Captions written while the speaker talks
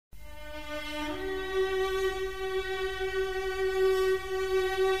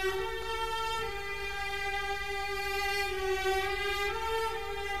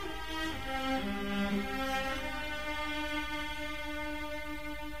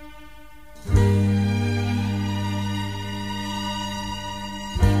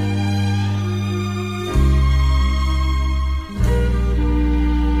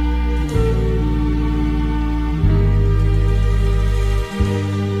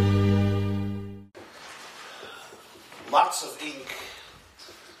Lots of ink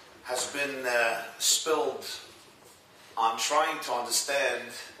has been spilled on trying to understand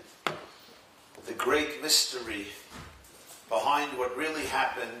the great mystery behind what really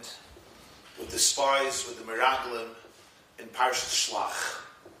happened with the spies, with the Miraglim in Parashat Shlach.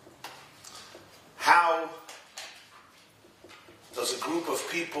 How does a group of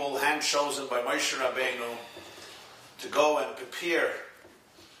people hand-chosen by Moshe Rabbeinu to go and prepare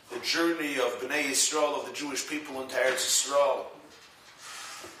the journey of Bnei Yisrael, of the Jewish people into Eretz Yisrael,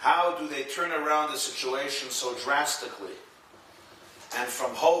 how do they turn around the situation so drastically? And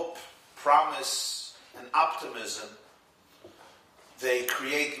from hope, promise, and optimism, they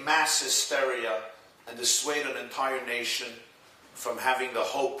create mass hysteria and dissuade an entire nation from having the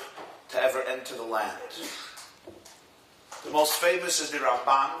hope to ever enter the land. The most famous is the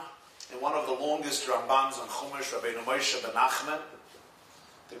Ramban, in one of the longest Rambans on Chumash, Rabbeinu Moshe ben Nachman,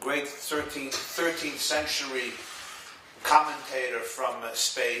 the great 13th century commentator from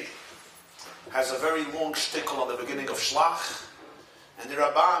Spain, has a very long shtickle on the beginning of Shlach, and the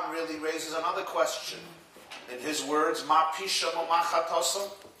Ramban really raises another question. In his words, Ma Pisha Mo Ma Chatosam,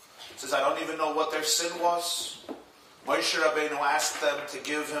 says, I don't even know what their sin was. Moshe Rabbeinu asked them to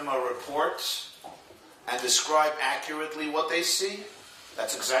give him a report and describe accurately what they see.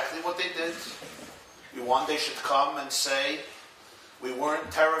 That's exactly what they did. You want they should come and say, we weren't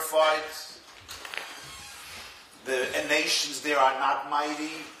terrified. The nations there are not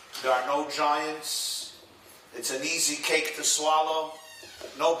mighty. There are no giants. It's an easy cake to swallow.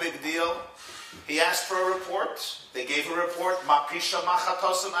 No big deal. He asked for a report. They gave a report. Ma Pisha Ma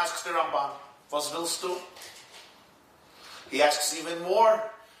Chatosam, asks the Ramban. Was willst du? He asks even more.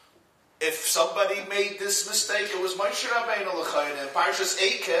 If somebody made this mistake, it was Moshe Rabbeinu l'chayim. In Parshas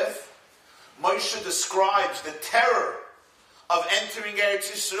Eikev, Moshe describes the terror of entering Eretz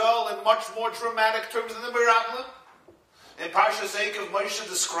Yisrael in much more dramatic terms than the Miraglim. In Parshas Eikev, Moshe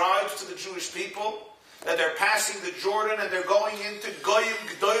describes to the Jewish people that they're passing the Jordan and they're going into Goyim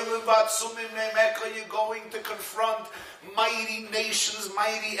G'dolim V'atzumim Ne'meka. You're going to confront mighty nations,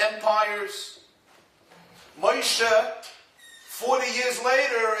 mighty empires. Moshe, 40 years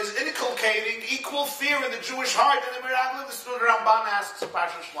later, is inculcating equal fear in the Jewish heart and the Miraglim. This is what the Ramban asks in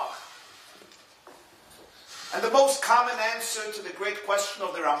Parashat Shlach. And the most common answer to the great question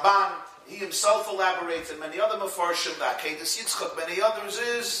of the Ramban, he himself elaborates, and many other Mefarshim, the Akedas Yitzchak, many others,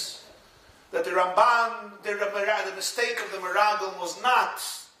 is that the Ramban, the mistake of the Miraglim was not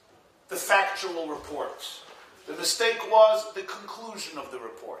the factual report. The mistake was the conclusion of the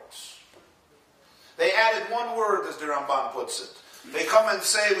report. They added one word, as the Ramban puts it. They come and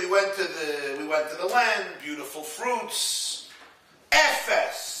say, we went to the land, beautiful fruits.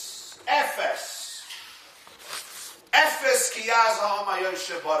 Ephes. Ephes kiyaz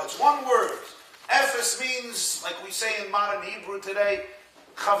ha'amayoshe, but it's one word. Ephes means, like we say in modern Hebrew today,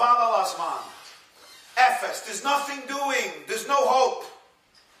 chaval al azman. Ephes, there's nothing doing, there's no hope.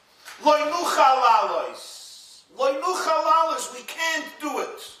 Lo nuchal alois, we can't do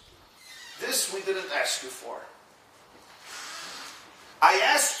it. This we didn't ask you for. I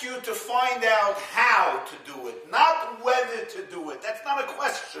asked you to find out how to do it, not whether to do it. That's not a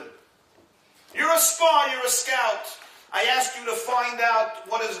question. You're a spy, you're a scout. I asked you to find out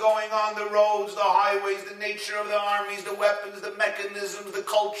what is going on the roads, the highways, the nature of the armies, the weapons, the mechanisms, the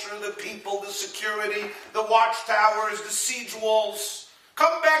culture, the people, the security, the watchtowers, the siege walls.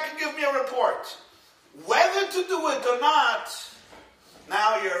 Come back and give me a report. Whether to do it or not,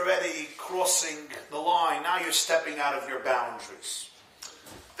 now you're already crossing the line. Now you're stepping out of your boundaries.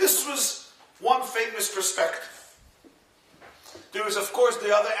 This was one famous perspective. There is, of course,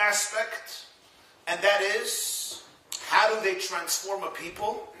 the other aspect, and that is, how do they transform a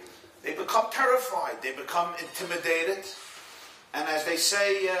people? They become terrified. They become intimidated. And as they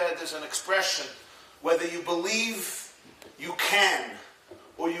say, there's an expression, whether you believe you can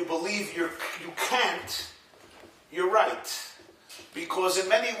or you believe you can't, you're right. Because in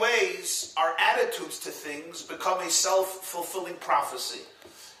many ways, our attitudes to things become a self-fulfilling prophecy.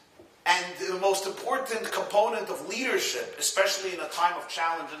 And the most important component of leadership, especially in a time of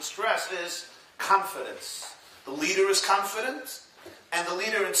challenge and stress, is confidence. The leader is confident, and the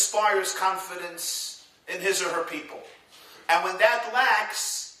leader inspires confidence in his or her people. And when that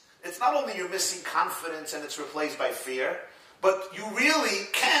lacks, it's not only you're missing confidence and it's replaced by fear, but you really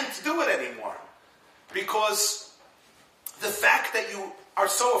can't do it anymore. Because the fact that you are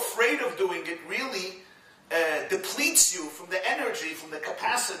so afraid of doing it really depletes you from the energy, from the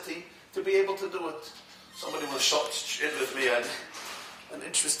capacity to be able to do it. Somebody will share with me an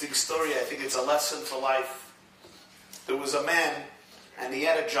interesting story. I think it's a lesson for life. There was a man, and he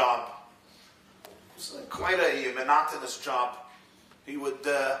had a job. was quite a monotonous job. He would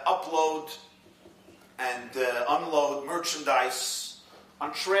upload and unload merchandise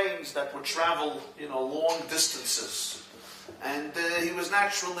on trains that would travel, long distances. And he was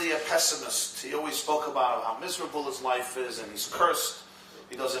naturally a pessimist. He always spoke about how miserable his life is, and he's cursed.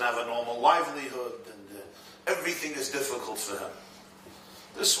 He doesn't have a normal livelihood, and everything is difficult for him.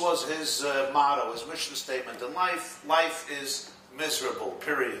 This was his motto, his mission statement in life. Life is miserable,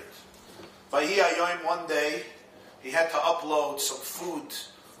 period. One day, he had to upload some food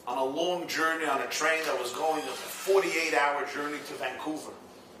on a long journey on a train that was going a 48-hour journey to Vancouver.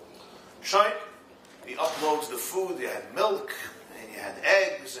 He uploads the food. You had milk, and you had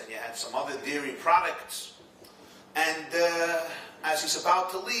eggs, and you had some other dairy products. And as he's about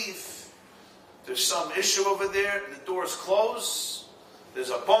to leave, there's some issue over there. The doors close.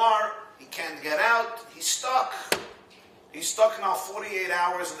 There's a bar. He can't get out. He's stuck. He's stuck now 48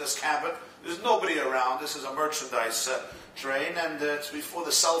 hours in this cabin. There's nobody around. This is a merchandise train, and it's before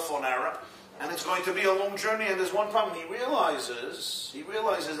the cell phone era. And it's going to be a long journey, and there's one problem. He realizes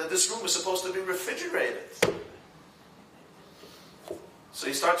that this room is supposed to be refrigerated. So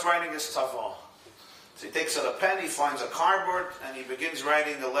he starts writing his tzavah. So he takes out a pen, he finds a cardboard, and he begins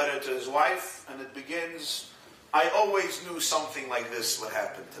writing the letter to his wife, and it begins, I always knew something like this would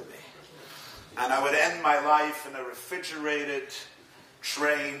happen to me. And I would end my life in a refrigerated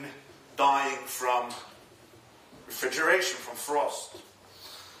train, dying from refrigeration, from frost.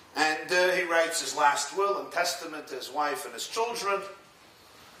 And he writes his last will and testament to his wife and his children.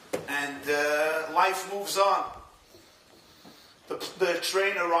 And life moves on. The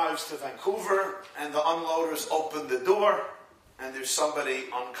train arrives to Vancouver, and the unloaders open the door, and there's somebody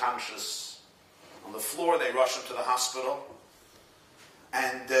unconscious on the floor. They rush him to the hospital,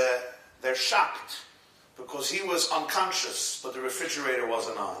 and they're shocked because he was unconscious, but the refrigerator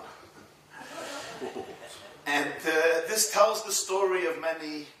wasn't on. And this tells the story of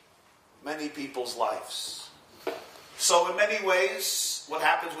many people's lives. So in many ways, what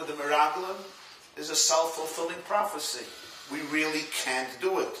happens with the Meraglim is a self-fulfilling prophecy. We really can't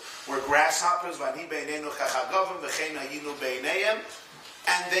do it. We're grasshoppers, and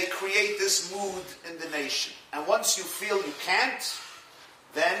they create this mood in the nation. And once you feel you can't,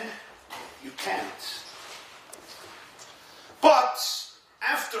 then you can't. But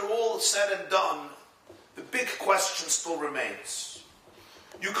after all is said and done, the big question still remains.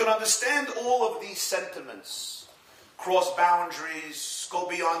 You can understand all of these sentiments. Cross boundaries, go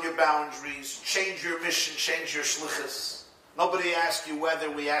beyond your boundaries, change your mission, change your shlichus. Nobody asked you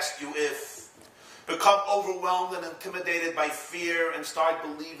whether, we asked you if. Become overwhelmed and intimidated by fear and start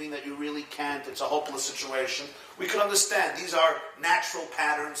believing that you really can't. It's a hopeless situation. We can understand. These are natural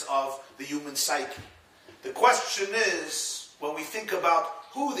patterns of the human psyche. The question is, when we think about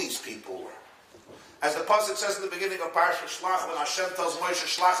who these people were. As the pasuk says in the beginning of Parashat Shlach, when Hashem tells Moshe,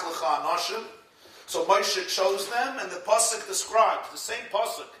 Shlach lecha anoshim, so Moshe chose them, and the pasuk describes, the same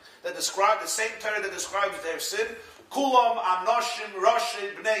pasuk that describes, the same Torah that describes their sin, Kulam anoshim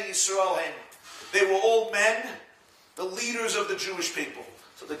rashi bnei Yisrael hem. They were all men, the leaders of the Jewish people.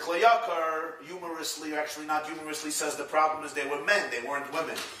 So the Kli Yakar, humorously, or actually not humorously, says the problem is they were men, they weren't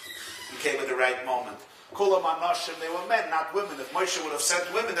women. He came at the right moment. Kulam anoshim, they were men, not women. If Moshe would have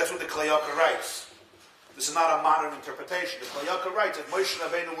sent women, that's what the Kli Yakar writes. This is not a modern interpretation. The Kli Yakar writes, if Moshe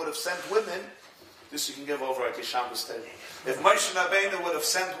Rabbeinu would have sent women, this you can give over at Yeshamba's table. If Moshe Rabbeinu would have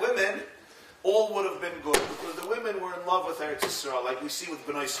sent women, all would have been good, because the women were in love with Eretz Yisrael, like we see with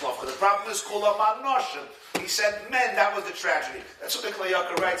Bnei Slavka. The problem is, Kulam Anoshim. He said men, that was the tragedy. That's what the Kli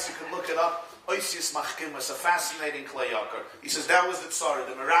Yakar writes, you can look it up. Oisius Machkimas, a fascinating Kli Yakar. He says that was the tzara.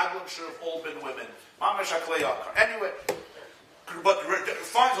 The Meraglim should have all been women. Mamash Kli Yakar. Anyway, but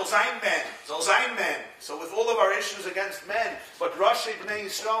fine, Zolzain men. So with all of our issues against men, but Rashi Bnei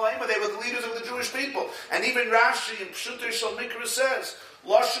Yisrael, they were the leaders of the Jewish people. And even Rashi in Pshuter Shal Mikra says,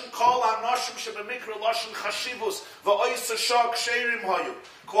 Lashon kol anoshim shebemikra lashon chashivus va'oisa shag sheirim hayu.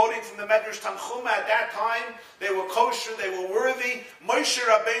 Quoting from the Medrash Tanchuma, at that time they were kosher, they were worthy. Moshe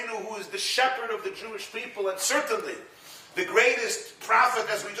Rabbeinu, who is the shepherd of the Jewish people, and certainly the greatest prophet,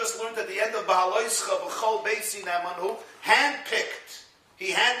 as we just learned at the end of Bahaloischa b'chol beisi ne'amanu, handpicked.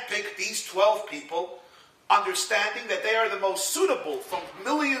 He handpicked these 12 people, understanding that they are the most suitable from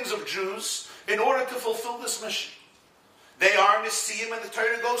millions of Jews in order to fulfill this mission. They are Nisim, and the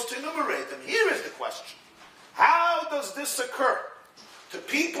Torah goes to enumerate them. Here is the question. How does this occur to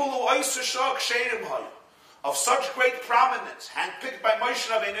people who of such great prominence, handpicked by Moshe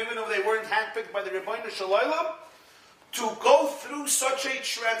Rabbeinu, even though they weren't handpicked by the Rebbeinu Shalom, to go through such a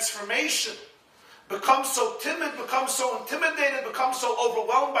transformation, become so timid, become so intimidated, become so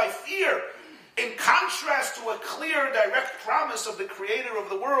overwhelmed by fear, In contrast to a clear, direct promise of the creator of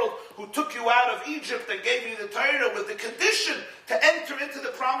the world who took you out of Egypt and gave you the Torah with the condition to enter into the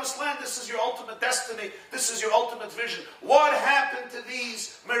promised land. This is your ultimate destiny. This is your ultimate vision. What happened to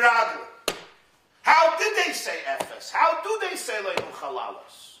these miraglim? How did they say Ephes? How do they say Leinu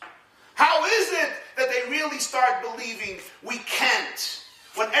Chalalos? How is it that they really start believing we can't,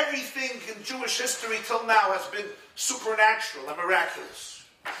 when everything in Jewish history till now has been supernatural and miraculous?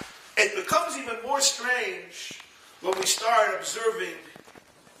 It becomes even more strange when we start observing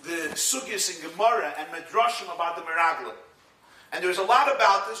the sugyas in Gemara and Midrashim about the miraglim. And there's a lot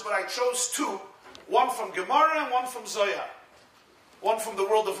about this, but I chose two. One from Gemara and one from Zohar. One from the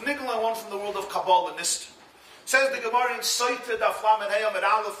world of Nigla and one from the world of Kabbalah Nist. Says the Gemara in Soita Daf Lamed Hey Amud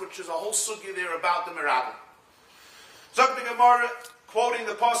Aleph, which is a whole sugya there about the miraglim. Zog the Gemara, quoting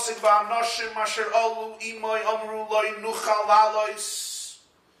the pasuk Va'anoshim Asher Olu Imoy Amru Loi Nuchal Lalois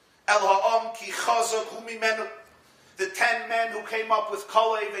El Ha'am Ki Chazak Hu Mimenu. The 10 men who came up with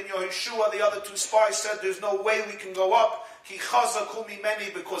Kalev and Yehoshua, the other 2 spies, said there's no way we can go up. Ki Chazak Hu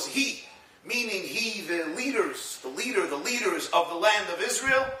Mimeni, because he, meaning he, the leaders of the land of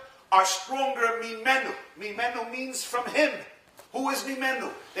Israel, are stronger Mimenu. Mimenu means from him. Who is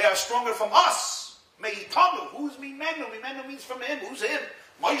Mimenu? They are stronger from us. Meitanu. Who's Mimenu? Mimenu means from him. Who's him?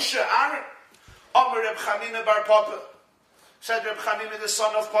 Moshe, Aaron. Amar Reb Chanina bar Papa. Said Reb Chanina, the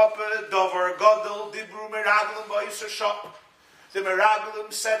son of Papa, Dover Godel Dibru Miraglim Ba'yisur Shop. The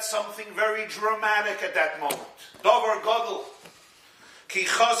Miraglim said something very dramatic at that moment. Dover Godel. Ki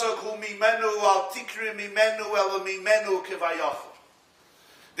chazak hu mimenu al tikri mimenu el mimenu kivayachal.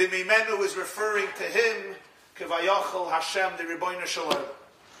 The mimenu is referring to him, kivayachal Hashem, the Rebbeinu Shalom.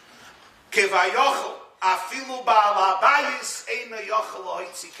 Kivayachal afilu ba'al habayis eina yachal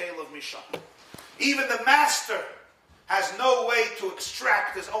ha'itzi kelev misham. Even the master has no way to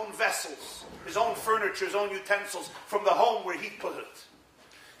extract his own vessels, his own furniture, his own utensils from the home where he put it.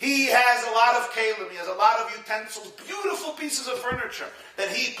 He has a lot of kalim, he has a lot of utensils, beautiful pieces of furniture that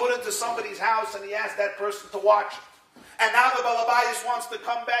he put into somebody's house and he asked that person to watch it. And now the Balabayas wants to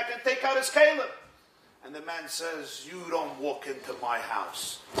come back and take out his kalim. And the man says, you don't walk into my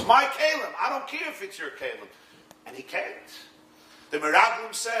house. It's my kalim. I don't care if it's your kalim. And he can't. The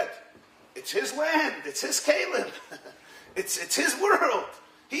Miraglim said, it's his land, it's his kalim. It's his world.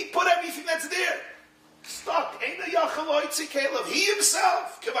 He put everything that's there. Stuck. He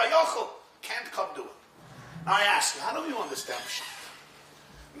himself, can't come do it. Now I ask you, how do you understand Pshat?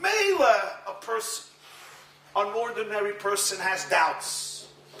 Mela, a person, an ordinary person has doubts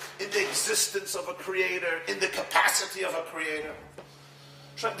in the existence of a creator, in the capacity of a creator.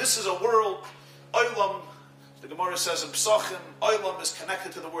 This is a world, Olam, the Gemara says in Psachim, Olam is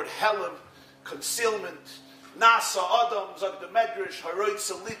connected to the word Helam, concealment, Nasa, Adam, Zog the Medrash,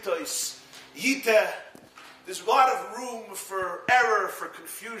 Haroitz, Litois, Yita. There's a lot of room for error, for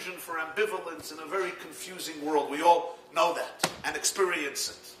confusion, for ambivalence in a very confusing world. We all know that and experience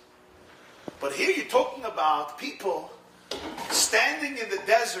it. But here you're talking about people standing in the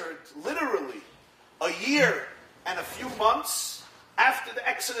desert, literally, a year and a few months after the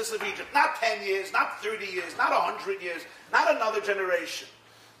exodus of Egypt. Not 10 years, not 30 years, not 100 years, not another generation.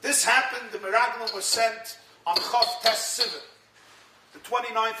 This happened, the Miraglim was sent on Chav Tes Sivan, the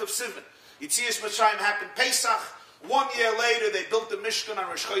 29th of Sivan. Yitzias Mitzrayim happened Pesach. 1 year later, they built the Mishkan on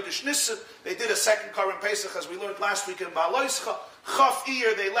Rosh Chodesh Nisan. They did a second Karim Pesach, as we learned last week in Ba'aloischa. Chav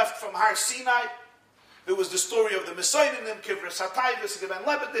Iyar, they left from Har Sinai. There was the story of the Messiah, Kivras Hatayvis, Geben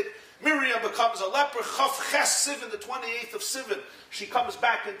Lebedik. Miriam becomes a leper. Chav Ches Sivan, the 28th of Sivan, she comes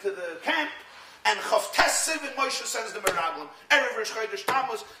back into the camp. And Chav Tes Sivan, Moshe sends the Miraglim. Erev Rosh Chodesh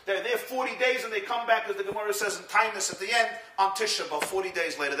Tammuz, they're there 40 days and they come back, as the Gemara says in Tainus at the end, on Tisha B'Av, 40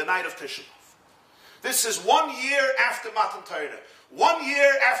 days later, the night of Tisha B'Av. This is 1 year after Matan Torah. 1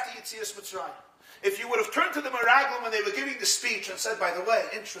 year after Yitzias Mitzrayim. If you would have turned to the Miraglim when they were giving the speech and said, by the way,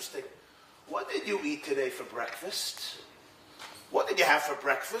 interesting, what did you eat today for breakfast? What did you have for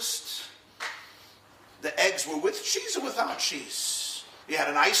breakfast? The eggs were with cheese or without cheese? You had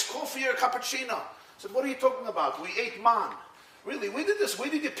an iced coffee or a cappuccino. I said, what are you talking about? We ate man. Really, where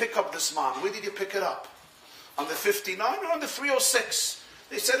did you pick up this man? Where did you pick it up? On the 59 or on the 306?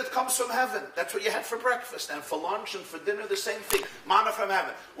 They said it comes from heaven. That's what you had for breakfast. And for lunch and for dinner, the same thing. Manna from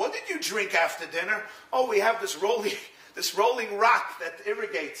heaven. What did you drink after dinner? Oh, we have this rolling rock that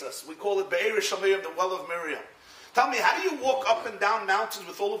irrigates us. We call it Be'er Shamir, the well of Miriam. Tell me, how do you walk up and down mountains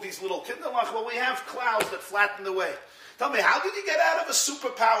with all of these little kindalach? Well, we have clouds that flatten the way. Tell me, how did you get out of a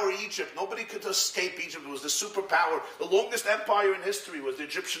superpower Egypt? Nobody could escape Egypt. It was the superpower. The longest empire in history was the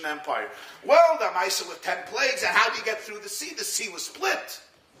Egyptian empire. Well, the Maisa with 10 plagues. And how did you get through the sea? The sea was split.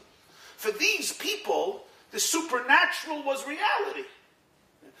 For these people, the supernatural was reality.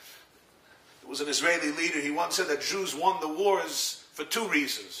 There was an Israeli leader, he once said that Jews won the wars for two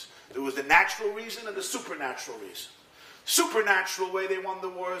reasons. There was the natural reason and the supernatural reason. Supernatural way they won the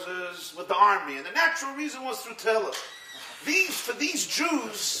wars is with the army, and the natural reason was through Tehillah. For these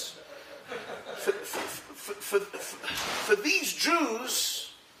Jews, for these Jews,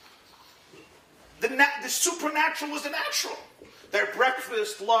 the supernatural was the natural. Their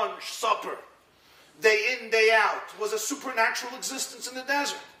breakfast, lunch, supper, day in, day out, was a supernatural existence in the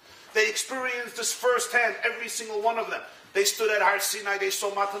desert. They experienced this firsthand, every single one of them. They stood at Har Sinai, they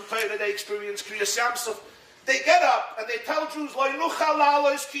saw Matan Torah, they experienced Kriyas Yamsuf. They get up and they tell Jews, and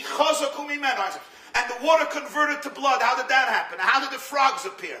the water converted to blood. How did that happen? And how did the frogs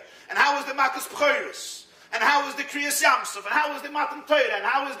appear? And how was the Makas Pcheiris? And how was the Kriyas Yamsuf? And how was the Matan Torah? And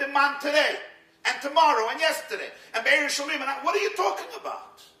how was the man today? And tomorrow? And yesterday? And Be'er Shalim? And what are you talking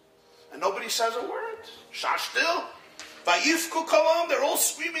about? And nobody says a word. Shashtil. Vayifku Kalam. They're all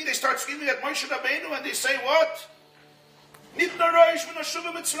screaming. They start screaming at Moshe Rabbeinu and they say what? What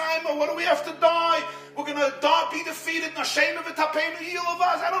do we have to die? We're going to be defeated. I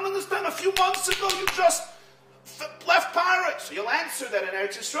don't understand. A few months ago, you just left pirates. So you'll answer that in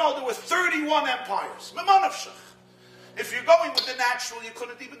Eretz Yisrael. There were 31 empires. If you're going with the natural, you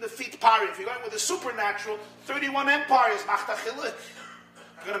couldn't even defeat pirates. If you're going with the supernatural, 31 empires.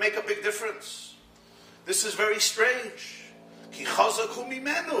 You're going to make a big difference. This is very strange.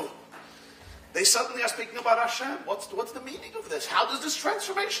 They suddenly are speaking about Hashem. What's the meaning of this? How does this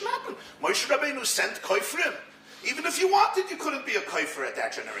transformation happen? Moshe Rabbeinu sent koifrim. Even if you wanted, you couldn't be a koifer at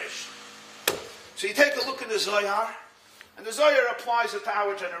that generation. So you take a look at the Zohar, and the Zohar applies it to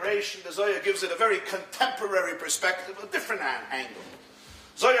our generation. The Zohar gives it a very contemporary perspective, a different angle.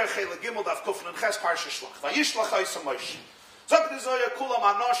 Zohar Chela Gimel Daf Kufn and Ches Parsha Shlach. Vayishlach Oisam Moshe. Zok the Zohar Kulam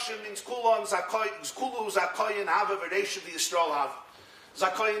Anoshim means Kulon Kulu Zakoyin Hava V'Reisha V'Yisrael Hava.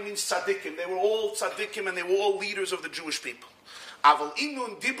 Zakayim means tzaddikim. They were all tzaddikim and they were all leaders of the Jewish people. Aval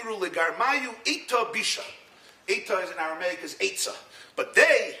inun dibru legarmayu eita bisha. Eita is in Aramaic is eitza. But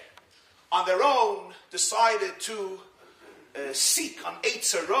they, on their own, decided to seek on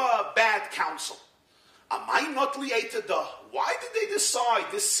eitza ra, bad counsel. Amai not li eita da. Why did they decide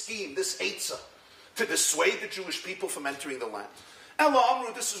this scheme, this eitza, to dissuade the Jewish people from entering the land? Ela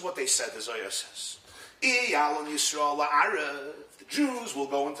Amru, this is what they said, the Zohar says. Iyalon Yisrael la'arav. Jews will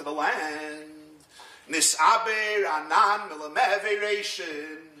go into the land. Nisaber anan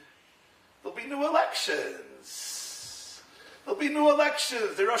milameveration. There'll be new elections. There'll be new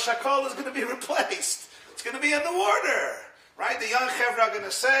elections. The Rosh HaKol is going to be replaced. It's going to be in the order. Right? The young chevra are going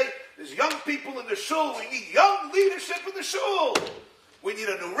to say, there's young people in the shul. We need young leadership in the shul. We need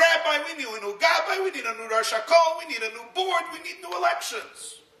a new rabbi. We need a new gabbai. We need a new Rosh HaKol. We need a new board. We need new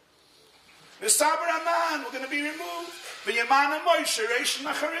elections. Nisaber anan, we're going to be removed. V'yamana Moshe, Reish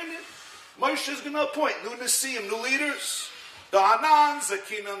Nacharinim. Moshe is going to appoint new Nesiim, new leaders. The Hanan,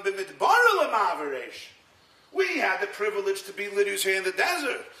 Zakinan, B'midbar L'ma'averesh. We had the privilege to be leaders here in the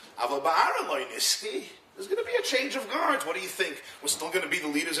desert. Aval Ba'ara Loi Niski. There's going to be a change of guards. What do you think? We're still going to be the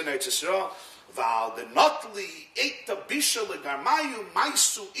leaders in Eretz Yisrael. Val the Notli, Eita Bisha L'garmayu,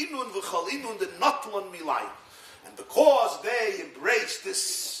 Maisu, Inun V'chal Inun, the Notlon Milai. And because they embraced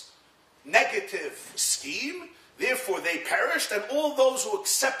this negative scheme, therefore they perished, and all those who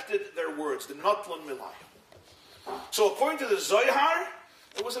accepted their words, the Notlon Milai. So according to the Zohar,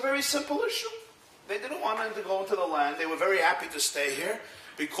 it was a very simple issue. They didn't want them to go into the land. They were very happy to stay here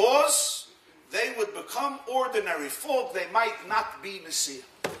because they would become ordinary folk. They might not be Nesiah.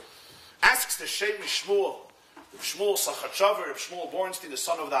 Asks the Shem Shmuel, Shmuel Sachachover, Shmuel Bornstein, the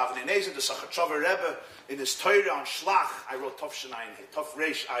son of the Avnei Nezer, the Sachachover Rebbe, in his Torah on Shlach, I wrote Tov Shenayin He, Tov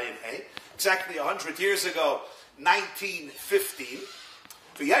Reish Ayin He, exactly 100 years ago, 1915.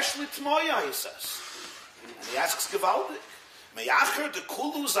 V'yesh l'tmoya, he says. And he asks Gevaldik, Me'acher de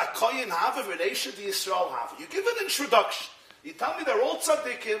kulu zakoyin hava v'reisha di Yisrael hava. You give an introduction. You tell me they're all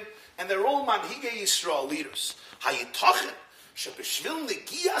tzaddikim, and they're all manhigei Yisrael leaders. Hayitochen, shebeshvil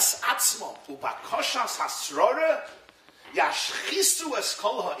negias atzmo, ubakoshas hasrora, yashchisu es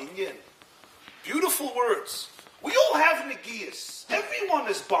kol ha'inyin. Beautiful words. We all have negias. Everyone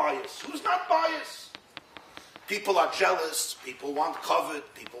is biased. Who's not biased? People are jealous. People want covet.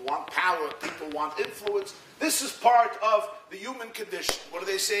 People want power. People want influence. This is part of the human condition. What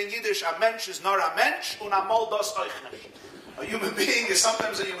do they say in Yiddish? A mensch is nor a mensch, und a mol das euch nicht. A human being is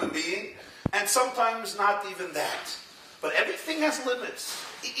sometimes a human being, and sometimes not even that. But everything has limits.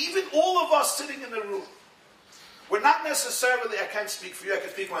 Even all of us sitting in the room, we're not necessarily, I can't speak for you, I can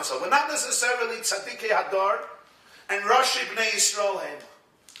speak for myself, we're not necessarily Tzaddikei Hadar and Rashi Bnei Yisrael Hema.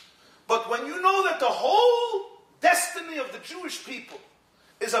 But when you know that the whole destiny of the Jewish people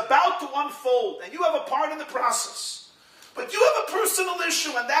is about to unfold, and you have a part in the process, but you have a personal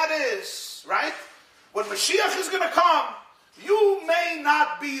issue, and that is, right, when Mashiach is going to come, you may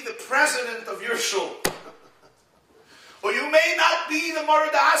not be the president of your shul. Or you may not be the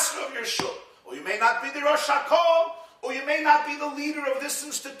Morad Asra of your shul. Or you may not be the Rosh HaKol. Or you may not be the leader of this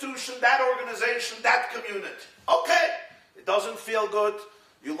institution, that organization, that community. Okay, it doesn't feel good.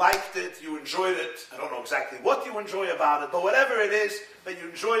 You liked it, you enjoyed it. I don't know exactly what you enjoy about it, but whatever it is that you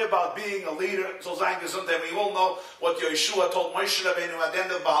enjoy about being a leader, so sein gesund, and we all know what Yeshua told Moshe Rabbeinu at the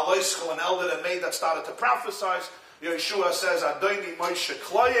end of Bahaloischel, an elder that made that started to prophesy. Yeshua says, Adoni Moshe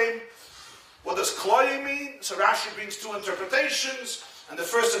Kloyim. What does Kloyim mean? So Rashi brings two interpretations, and the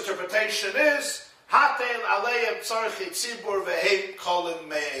first interpretation is, Hatel Aleim Tzarchi Tzibur Veheim Kolim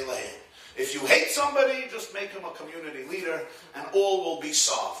Me'eleim. If you hate somebody, just make him a community leader, and all will be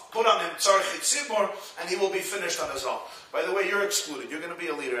solved. Put on him Tzarchi Tzibur, and he will be finished on his own. By the way, you're excluded. You're going to be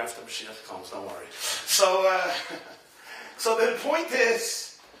a leader after Mashiach comes, don't worry. So the point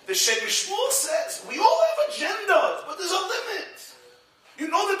is, the Shemesh Shmuel says, we all have agendas, but there's a limit. You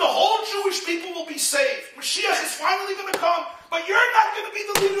know that the whole Jewish people will be saved. Mashiach is finally going to come, but you're not going to be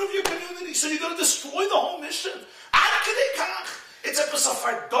the leader of your community, so you're going to destroy the whole mission. Ad kedei kach. It's a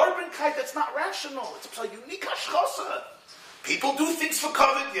fardarbinkeit that's not rational. It's a unique hashchasa. People do things for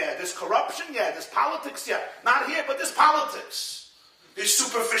covet, yeah. There's corruption, yeah. There's politics, yeah. Not here, but there's politics. There's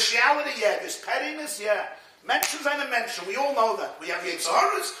superficiality, yeah. There's pettiness, yeah. Mentions and a mention. We all know that. We have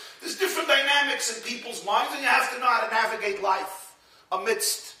Yetzaharas. There's different dynamics in people's minds, and you have to know how to navigate life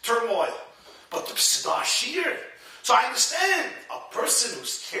amidst turmoil. But the Psidashir. So I understand a person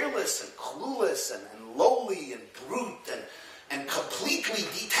who's careless and clueless and lowly and brute and completely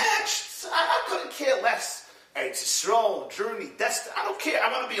detached. I couldn't care less. Eretz Yisrael, journey, destiny. I don't care.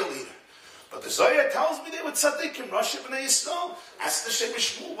 I want to be a leader. But the Zohar tells me they were tzaddikim, Rosh B'nai Yisrael. Ask the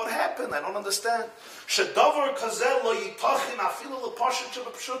Shemesh Shmuel, what happened? I don't understand. Shedavar kazel lo yitachin afilu lepashat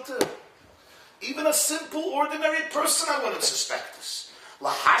shebepshutim. Even a simple, ordinary person, I wouldn't suspect this.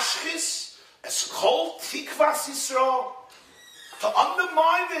 Lahashchis es kol tikvas Yisrael. To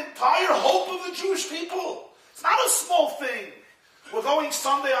undermine the entire hope of the Jewish people. It's not a small thing. We're going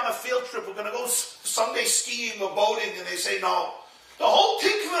Sunday on a field trip. We're going to go Sunday skiing or boating, and they say no. The whole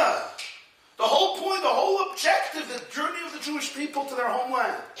tikva, the whole point, the whole objective, the journey of the Jewish people to their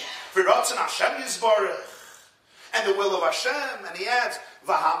homeland. V'ratzon Hashem Yisbarach. And the will of Hashem. And he adds,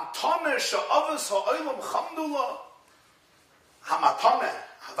 V'hamtoneh she'avos ha'olam chamdullah. Hamatoneh.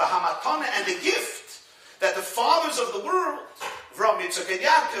 V'hamatoneh. And the gift that the fathers of the world, Avram, Yitzchak, and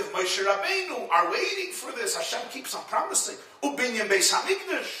Yaakov, Moshe Rabbeinu, are waiting for this. Hashem keeps on promising. Ubinyan Beis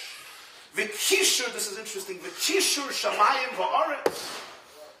HaMikdash. V'kishur, this is interesting, V'kishur Shamayim V'aretz.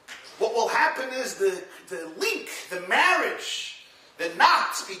 What will happen is the link, the marriage, the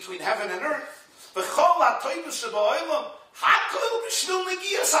knot between heaven and earth. V'chol ha'toivus sheba'olam, ha'kol b'shvil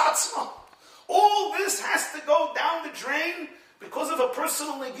negiyas ha'atzma. All this has to go down the drain because of a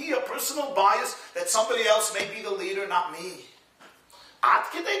personal negiyah, a personal bias that somebody else may be the leader, not me. Ad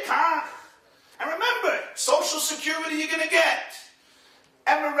kedei kach. And remember, social security you're going to get.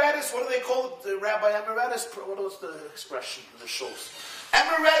 Emeritus, what do they call it? The Rabbi Emeritus? What was the expression in the shuls?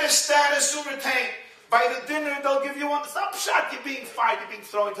 Emeritus status you retain. By the dinner, they'll give you one. It's not shot, you're being fired, you're being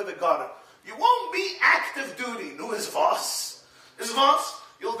thrown into the gutter. You won't be active duty. Nu is vos. Is vos?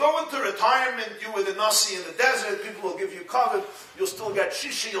 You'll go into retirement, you with a nasi in the desert, people will give you cover, you'll still get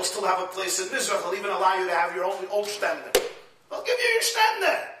shishi, you'll still have a place in Mizrach, they'll even allow you to have your own stender. They'll give you your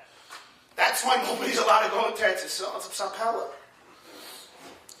stender. That's why nobody's allowed to go into Eretz Yisrael. It's a psapela.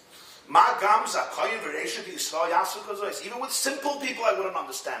 Even with simple people, I wouldn't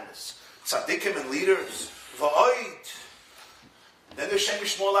understand this. Tzaddikim and leaders. Then the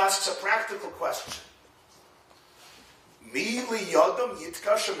Shemesh Shmuel asks a practical question. Mi liyadam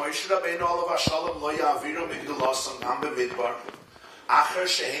yitka sheMoshe Rabbeinu alav hashalom lo ya'aviru migdalos gam b'midbar acher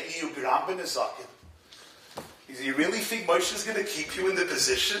shehem yiyu gram b'nezakim. Do you really think Moshe is going to keep you in the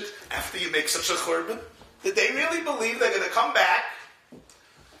position after you make such a churban? Did they really believe they're going to come back?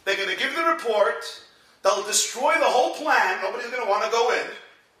 They're going to give the report. They'll destroy the whole plan. Nobody's going to want to go in.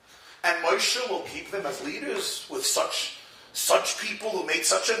 And Moshe will keep them as leaders with such people who made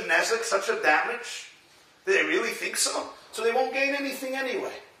such a nezek, such a damage. Do they really think so? So they won't gain anything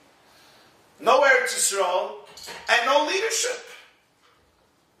anyway. No Eretz Yisrael and no leadership.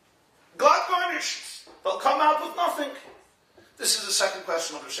 God garnishes. They'll come out with nothing. This is the second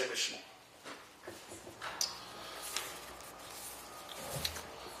question of the Shemesh Shmuel.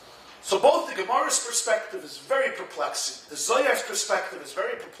 So both the Gemara's perspective is very perplexing. The Zohar's perspective is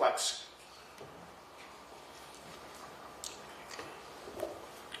very perplexing.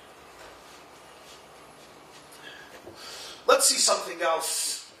 Let's see something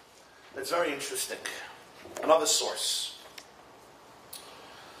else that's very interesting. Another source.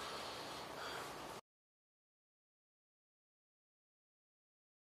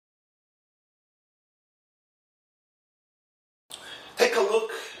 Take a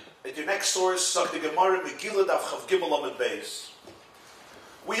look at your next source, Sag the Gemara, Megillah Daf Chav Gimel Amud Beis.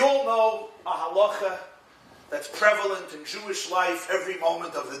 We all know a halacha that's prevalent in Jewish life every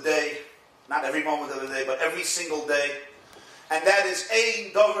moment of the day. Not every moment of the day, but every single day. And that is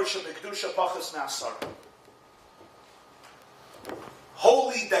Ein Dover Shebekdusha Pachas Me'asar.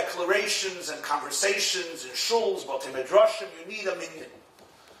 Holy declarations and conversations in shuls, but in midrashim, you need a minyan.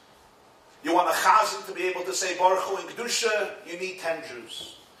 You want a chazan to be able to say Baruch Hu in Kedusha, you need 10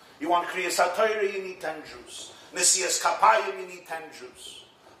 Jews. You want Kriyas HaTorah, you need 10 Jews. Nesiyas Kapayim, you need 10 Jews.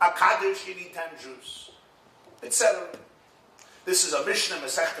 Akadish, you need 10 Jews. Etc. This is a Mishnah,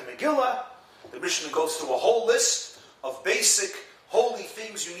 Masechta Megillah. The Mishnah goes through a whole list of basic holy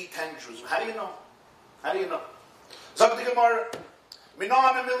things you need 10 Jews. How do you know? How do you know? Zog the Gemara.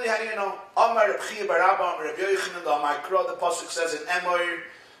 Minam Emili, how do you know? Amar Reb Chia bar Abba, Amar Reb Yochanan, the Amakra, the Pasuk says in Emor,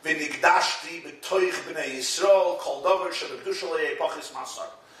 V'nigdashti b'toich b'nei Yisrael, kol dover shebekdusha le'yei pachis masar.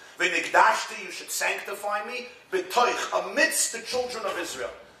 V'nigdashti, you should sanctify me, b'toich, amidst the children of Israel.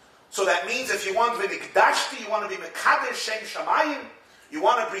 So that means if you want v'nigdashti, you want to be mekadesh shem shamayim, you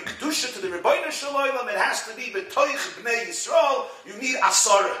want to bring kedusha to the Rabbi Shalom, it has to be b'toich b'nei Yisrael, you need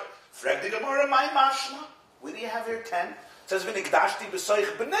asara. Frag the Gemara, my mashma, where do you have your 10? It says v'nigdashti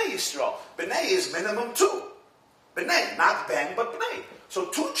b'toich b'nei Yisrael. B'nei is minimum 2. B'nei, not ben, but b'nei. So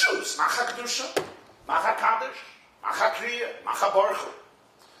 2 Jews, Macha Kedusha, Macha Kaddish, Macha Kriya, Macha Baruch Hu.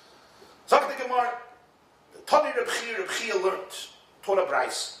 Zog the Gemara, the Tani Reb Chia learned, taught a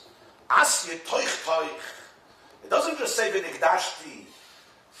brayso. Asya toich toich. It doesn't just say v'nigdashti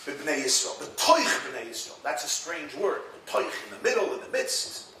b'nei Yisrael, but toich b'nei Yisrael. That's a strange word. Toich in the middle, in the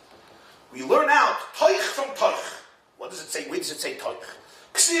midst. We learn out toich from toich. What does it say? Where does it say toich?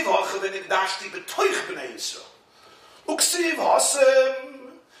 Ksiv hacha v'nigdashti b'toich b'nei Yisrael. Uksiv hasem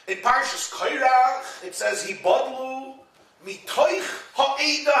in Parshas Koirach it says Hibodlu mitoich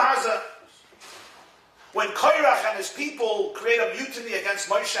ha'eda haza. When Koirach and his people create a mutiny against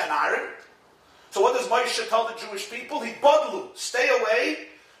Moshe and Aaron, so what does Moshe tell the Jewish people? Hibodlu, stay away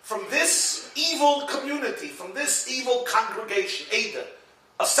from this evil community, from this evil congregation, Eda,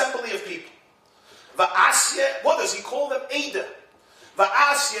 assembly of people. Va'asya, what does he call them? Eda.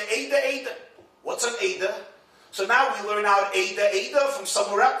 Va'asya, Eda, Eda. What's an Eda? So now we learn out Eda from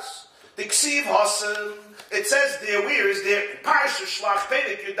somewhere else. The Ksiv Hasem, it says there, where is there? In Parsha Shlach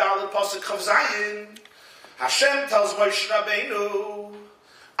Perek Yudalet Pasuk Chav Zayin, Hashem tells Moshe Rabbeinu,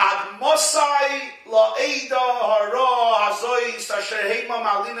 Ad Mosai La Eda Hara Hazois Asher Heima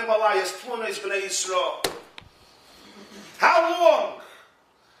Malinim Alayas Tlunes B'nei Yisrael. How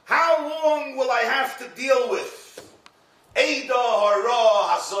long will I have to deal with Eda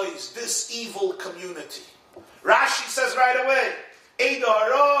Hara Hazois, this evil community? Rashi says right away, Eda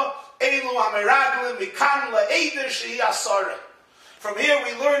hara, elu hameraglim, mikan la'eda shehi asara. From here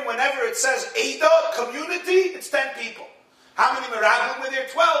we learn whenever it says Eda, community, it's 10 people. How many meraglim were there?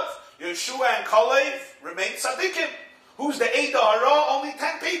 12. Yeshua and Kalev remain tzaddikim. Who's the Eda hara? Only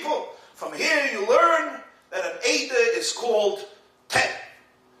 10 people. From here you learn that an Eda is called 10.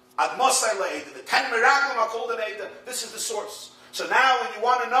 Ad Mosai la'eda. The 10 meraglim are called an Eda. This is the source. So now when you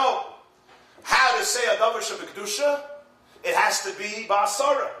want to know how to say a davar shebekdusha, it has to be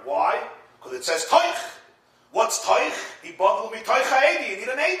ba'asara. Why? Because it says toich. What's toich? Hibodlu mi toich ha'edi. You need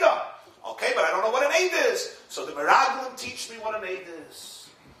an eda. Okay, but I don't know what an eda is. So the meraglim teach me what an eda is.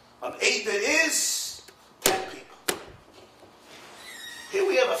 An eda is 10 people. Here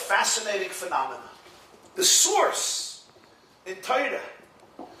we have a fascinating phenomenon. The source in Torah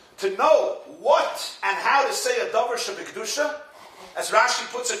to know what and how to say a davar shebekdusha, as Rashi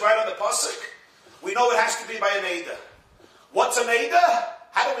puts it right on the pasuk, we know it has to be by an Eda. What's an Eda?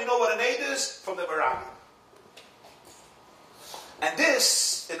 How do we know what an Eda is? From the Meraglim. And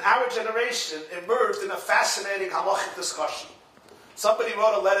this, in our generation, emerged in a fascinating halachic discussion. Somebody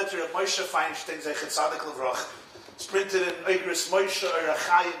wrote a letter to Reb Moshe Feinstein, Zechet Tzadik Levrach. It's printed in Igris Moshe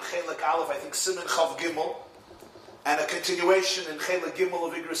Erachayim Chelek Aleph, I think Siman Chav Gimel, and a continuation in Chelek Gimel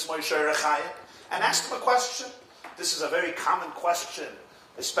of Igris Moshe Erachayim, and asked him a question. This is a very common question,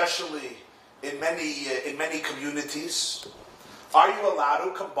 especially in many communities. Are you allowed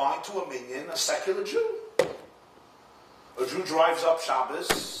to combine to a minyan a secular Jew? A Jew drives up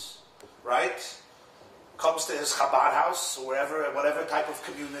Shabbos, right? Comes to his Chabad house, or wherever, whatever type of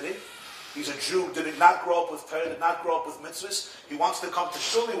community. He's a Jew, did not grow up with Torah, did not grow up with mitzvahs. He wants to come to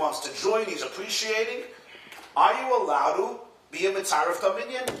shul, he wants to join, he's appreciating. Are you allowed to be a mitzaref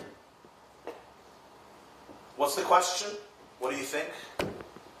dominion? What's the question? What do you think?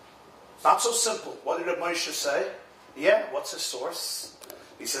 Not so simple. What did Rabbi Moshe say? Yeah, what's his source?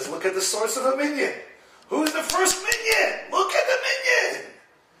 He says, look at the source of a minion. Who's the first minion? Look at the minion.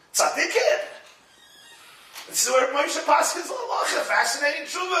 Tzaddikim. This is where Moshe Paschal's halacha, fascinating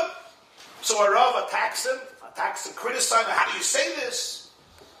tshuva. So a Rav attacks him, criticizing him. How do you say this?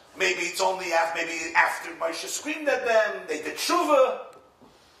 Maybe it's only after Moshe screamed at them. They did tshuva.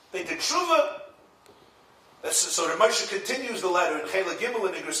 So the Moshe continues the letter in Chela Gimel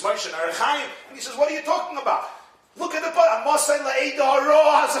and Igros Moshe and Arachaim, and he says, what are you talking about? Look at the part.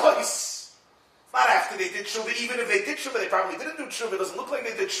 Not after they did tshuva. Even if they did tshuva, they probably didn't do tshuva. It doesn't look like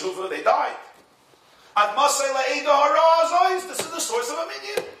they did tshuva. They died. This is the source of a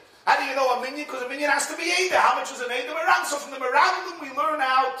minion. How do you know a minion? Because a minion has to be Eidah. How much is an Eidah Merang? So from the Meraglim we learn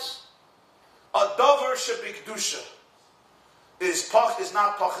out a Dover Shebikdusha is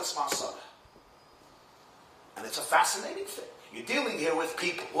not Pachas Masada. And it's a fascinating thing. You're dealing here with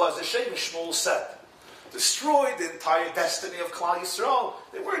people who, as the Shem Shmuel said, destroyed the entire destiny of Klal Yisrael.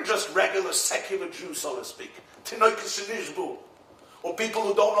 They weren't just regular secular Jews, so to speak. Tinoikas Shenishbu. Or people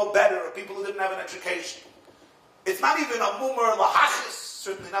who don't know better, or people who didn't have an education. It's not even a mumar lahachis,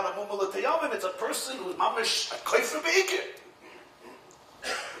 certainly not a mumar l'tayavim. It's a person who's mamish a koifer beikir.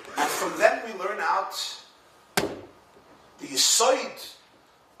 And from them we learn out the yisoid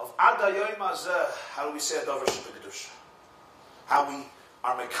of Adayoim Hazeh. How do we say Adover Shebekadusha? How we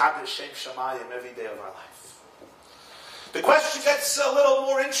are mekadesh Shem Shamayim every day of our life. The question gets a little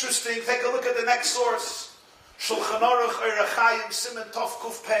more interesting. Take a look at the next source. Shulchan Aruch Eirachayim Siman Tov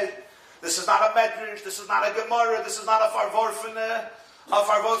Kuf Pei. This is not a Medrash, this is not a Gemara, this is not a Farvorfene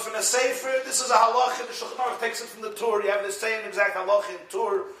Sefer, this is a Halacha. The Shulchan Aruch takes it from the Tur. You have the same exact Halacha in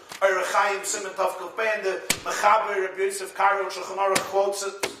Tur, Eirachayim Siman Tov Kuf Pei, and the Mechaber Rabbi Yosef Karo Shulchan Aruch quotes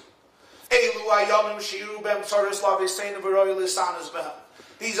it. Elu Ayomim Shiru Bem Tzaros Laveseinu V'Roy Lisanas Behem.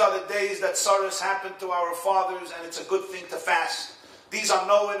 These are the days that Tzaros happened to our fathers, and it's a good thing to fast. These are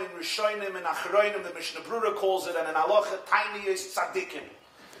known in Rishonim and Achronim, the Mishnah Brura calls it, and in Halacha, tiniest tzaddikim.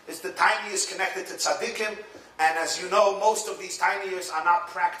 It's the tiniest connected to tzaddikim, and as you know, most of these tiniest are not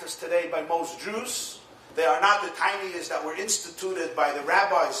practiced today by most Jews. They are not the tiniest that were instituted by the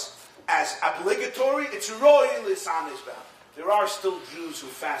rabbis as obligatory. It's royal lisanisbah. There are still Jews who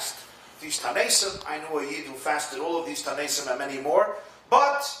fast these tanesim. I know a Yid who fasted all of these tanesim and many more,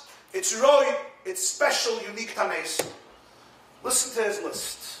 but it's royal, it's special, unique tanesim. Listen to his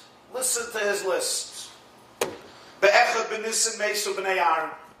list. Be'echad b'nissen meisu b'nei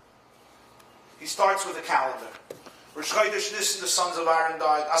Aaron. He starts with a calendar. Rosh Chodesh Nissen, the sons of Aaron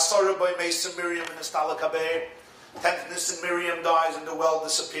died. Asara by Mesa Miriam in the Stala Kabeir. 10th Nissen, Miriam dies and the well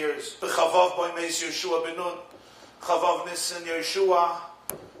disappears. B'chavav by Mesa Yeshua ben Nun. Chavav Nissen, Yeshua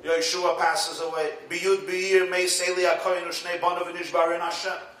passes away. B'yud b'yir Mesa Eli HaKoyin Ushnei Banav v'nishbar in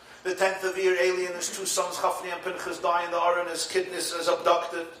Hashem. The 10th of year, Eli and his two sons, Chafni and Pinchas, die in the Aron. His kidneys is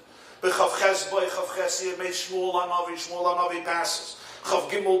abducted. B'chavches boy, Chavches yir, Meis Shmuel Hanavi passes. Chav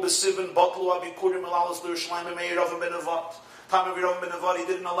Gimel b'Sivan, Batlu Abikurim, Elalas l'Yerushalayim, and Meir Rav ben Nevat. Time of Rav ben Nevat, he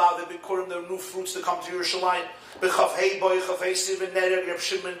didn't allow the Bikurim, the new fruits, to come to Yerushalayim. B'chav Hei boy, Chav Hei Sivan, Nereg, Reb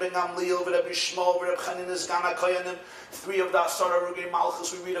Shimon ben Gamliel, Reb Shmuel, Reb Chanina Zgana Koyanim. 3 of the Asara Rugei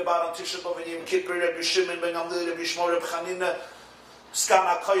Malchus we read about on Tisha B'av and Yom Kippur. Reb Shimon ben Gamliel, Reb Shmuel, Reb Chanina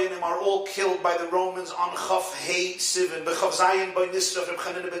Skana Koyanim are all killed by the Romans on Chav Hei Sivan. B'chav Zayin by Nisra, Reb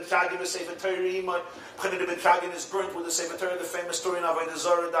Chanina ben Tragin, the Sefer Torah Imai. Chanina ben Tragin is burnt with the Sefer Torah. The famous story in Avodah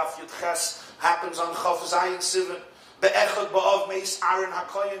Zarah Daf Yud Ches happens on Chav Zayin Sivan. Be'echad ba'av meis Aaron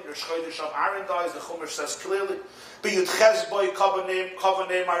HaKoyin. Rosh Chodesh of Aaron dies. The Chumash says clearly. Be'yud Ches boy kavanem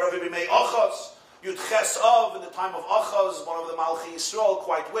Ma'aravi b'mei Achaz. Yud Ches of, in the time of Achaz, one of the Malchi Yisrael,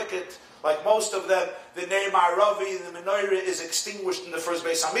 quite wicked. Like most of them, the name Aravi, the menorah, is extinguished in the first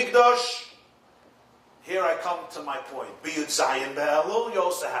Beis Hamikdash. Here I come to my point. B'yud Zayin be'elul, you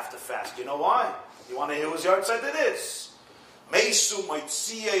also have to fast. You know why? You want to hear whose yard side it is? Meisu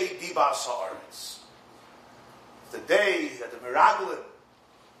moitziei dibas haaretz. The day that the Meraglim,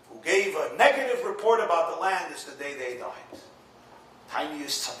 who gave a negative report about the land, is the day they died.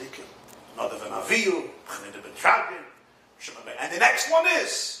 Tiniest tzaddikim. Nadav and Avihu, Chanina ben Tragin, and the next one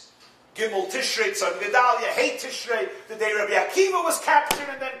is Gimel Tishrei, Tzad Gedalia, Hey Tishrei, the day Rabbi Akiva was captured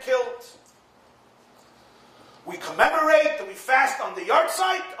and then killed. We commemorate and we fast on the yard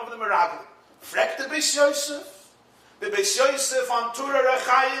site of the Meraglim. Frek the Beis Yosef on Tura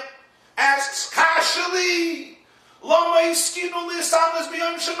Rechayim, asks Kashali, Lama Iskinu Lisamas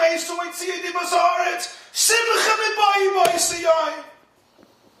Beyond Shemesu Itzia Di Bazaret, Simcha Mibayi Baisiyai.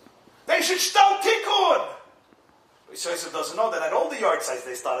 They should shtel tikkun. Yosef doesn't know that at all the yard sites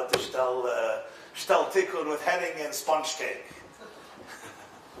they started to shtel tikkun with herring and sponge cake.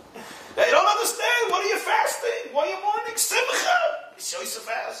 They don't understand. What are you fasting? Why are you mourning? Simcha. Yosef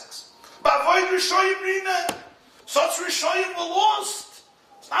asks. Ba'avoid Rishoyim Rina. Such Rishoyim were lost.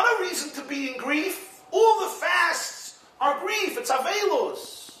 It's not a reason to be in grief. All the fasts are grief. It's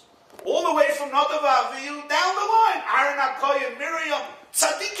Avelos. All the way from Nadav Avihu down the line. Aaron HaKohen, Miriam,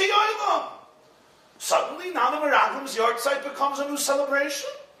 Tzadikei Olam. Suddenly, now the Meraglim's yard site becomes a new celebration.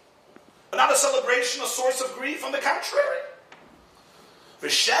 But not a celebration, a source of grief. On the contrary.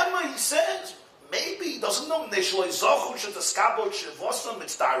 V'shema, he says, maybe he doesn't know. Neshloi zochu shetaskabot shevosam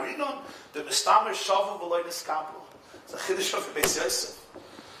mitztarinon the mistamer shavu v'loi neskabot. It's a chiddush of Beis Yosef.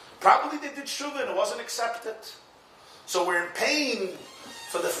 Probably they did shuvah and it wasn't accepted. So we're in pain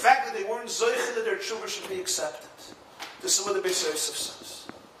for the fact that they weren't zoiche that their shuvah should be accepted. This is what the Beis Yosef says.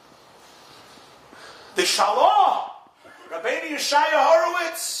 The Shalah, Rabbeinu Yeshaya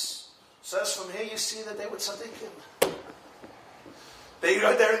Horowitz, says from here you see that they were tzaddikim.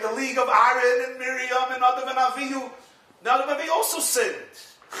 They're in the league of Aaron and Miriam and Nadav and Avihu. Nadav and Avihu also sinned.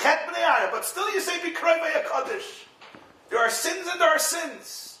 Chet b'nei Aaron, but still you say B'kroi v'yakadosh. There are sins and there are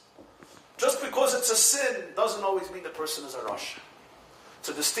sins. Just because it's a sin doesn't always mean the person is a Rasha. It's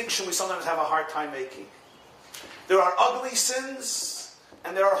a distinction we sometimes have a hard time making. There are ugly sins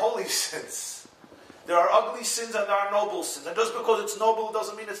and there are holy sins. There are ugly sins and there are noble sins. And just because it's noble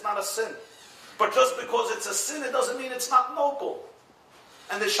doesn't mean it's not a sin. But just because it's a sin, it doesn't mean it's not noble.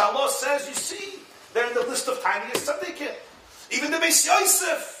 And the Shalah says, you see, they're in the list of tiniest tzaddikim. Even the Beis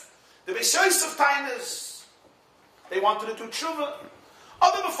Yosef tiniest, they wanted to do tshuva.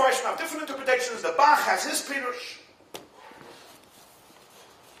 Other Mefarshim have different interpretations. The Bach has his pirush.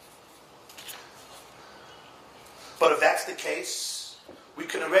 But if that's the case, we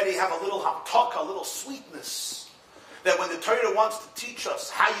can already have a little hamtok, a little sweetness, that when the Torah wants to teach us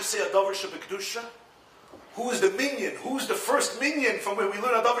how you say a davar shebekdusha, who is the minion? Who's the first minion from where we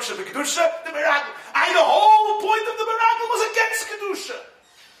learn a davar shebekdusha? The Meraglim. The whole point of the Meraglim was against kedusha.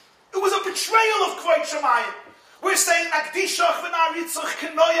 It was a betrayal of Kvod Shemayim. We're saying Akdishach v'naritzach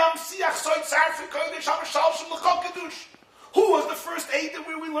kenoyam siach soit zarfi kodesh hamashal shem l'chol kedush. Who was the first aid that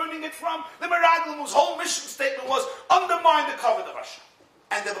we were learning it from? The Meraglim, whose whole mission statement was undermine the covenant of Hashem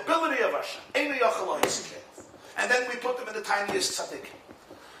and the ability of Hashem. Eino yachal lo yiskev. And then we put them in the tiniest tzaddik.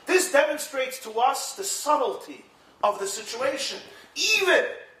 This demonstrates to us the subtlety of the situation. Even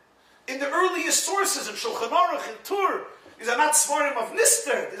in the earliest sources in Shulchan Aruch and Tur, these are not svarim of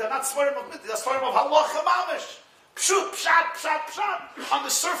Nister. These are not svarim of Nister. These are svarim of Halacha Mamish. Pshut, pshat, pshat, pshat. On the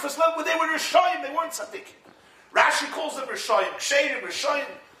surface level, they were Rishoyim. They weren't tzaddik. Rashi calls them Rishoyim. Ksherim, Rishoyim.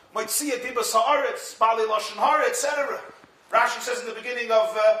 Moitzia, Dibas Haaretz, Bali Lashon Hara, etc. Rashi says in the beginning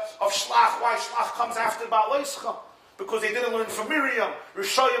of Shlach, why Shlach comes after Baal Oischa. Because they didn't learn from Miriam.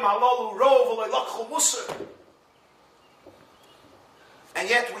 Rishoyim halalu rov v'lo lakchu musar. And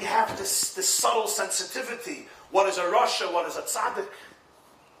yet we have this subtle sensitivity. What is a Rasha? What is a tzaddik?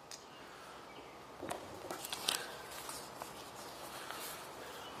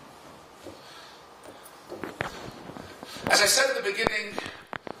 As I said at the beginning,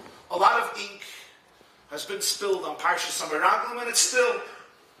 a lot of ink has been spilled on Parshas Meraglim, and it's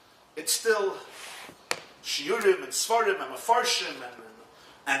still shiurim and svarim and mafarshim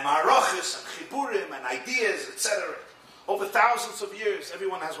and marachis and chiburim and ideas, etc. Over thousands of years,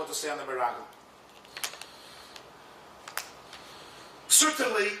 everyone has what to say on the Meraglim.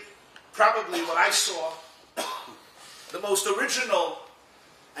 Certainly, probably what I saw, the most original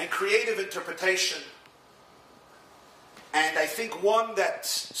and creative interpretation, and I think one that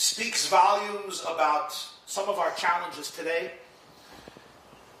speaks volumes about some of our challenges today,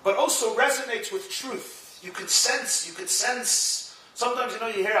 but also resonates with truth. You could sense, sometimes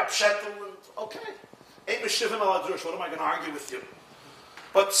you hear Apshetel, and okay, what am I going to argue with you?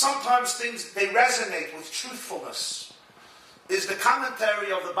 But sometimes things, they resonate with truthfulness. Is the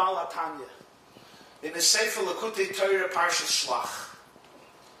commentary of the Baal HaTanya in the Sefer Lekutei Torah Parshas Shlach.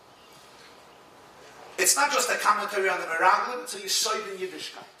 It's not just a commentary on the Meraglim, it's a Yisoid in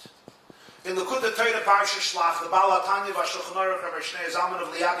Yiddishkeit. In Lekutei Torah Parshas Shlach, the Baal HaTanya V'Shulchan Aruch Rabbi Shnei Zalman of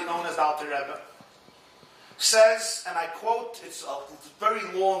Liadi, known as the Alter Rebbe, says, and I quote, it's a very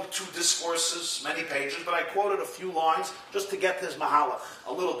long 2 discourses, many pages, but I quoted a few lines just to get this mahalach,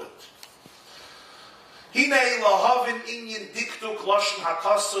 a little bit. Hinei lahavin inyin diktuk lashon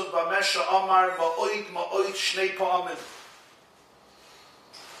hakasav b'mesha amar ma'oid shnei pa'amim.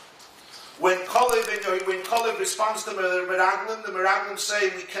 When Kalev responds to the Meraglim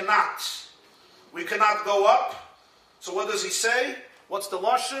say, we cannot go up. So what does he say? What's the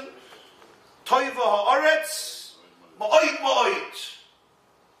Lashon? Toiva ha'aretz, ma'oid ma'oid.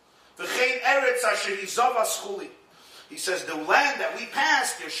 V'chein eretz asher hizava schuli. He says the land that we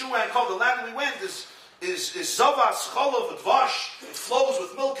passed, Yeshua and Kol, the land we went is zavas cholov advash. It flows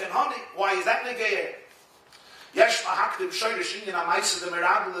with milk and honey. Why is that negeir? Yesh lahakdim shoyrish inyan amaisa de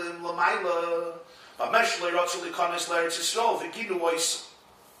meraglim l'mayla v'mesh le'rotzu l'konis l'eretz Yisrael v'gidu ois.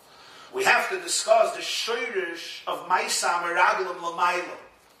 We have to discuss the shoyrish of maisa meraglim l'mayla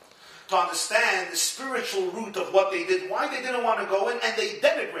to understand the spiritual root of what they did, why they didn't want to go in, and they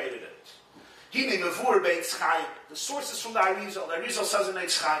denigrated it. Hine mevur beitz chayim. The source is from the Arizal. The Arizal says in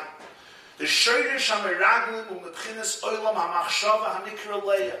Eitz Chaim. The shoyrish hameraglim u'mebchinas olam hamachshava hanikra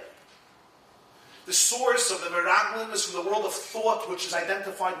leah. The source of the meraglim is from the world of thought, which is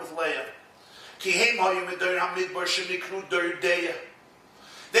identified with Leah.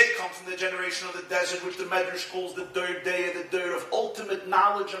 They come from the generation of the desert, which the Medrash calls the Deya, the Dur of ultimate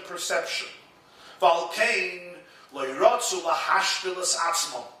knowledge and perception. Valkein loyrotzu lahashvilas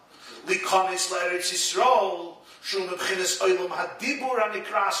atzmo likonis le'eretz Yisrael shum b'chinas olam hadibur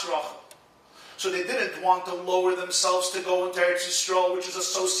hanikras rochel. So they didn't want to lower themselves to go into Eretz Yisrael, which is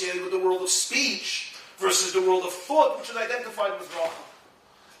associated with the world of speech, versus the world of thought, which is identified with Rachel.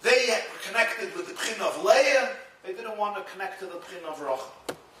 They were connected with the Pchin of Leah. They didn't want to connect to the Pchin of Rachel.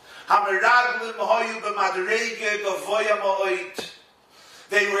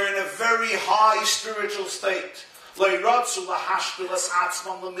 They were in a very high spiritual state.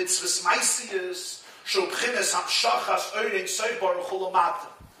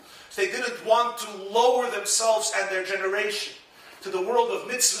 They didn't want to lower themselves and their generation to the world of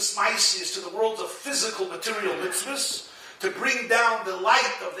mitzvahs maisias, to the world of physical material mitzvahs, to bring down the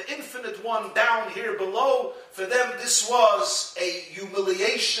light of the infinite one down here below. For them, this was a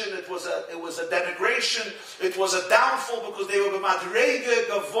humiliation. It was a denigration. It was a downfall because they were b'madrega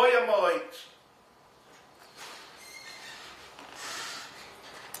gavoya moed.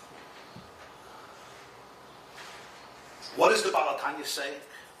 What is the Baal HaTanya saying?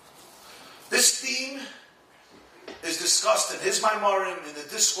 This theme is discussed in his Maimarim, in the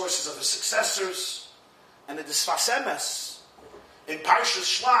discourses of his successors, and in the Sfas Emes. In Parshas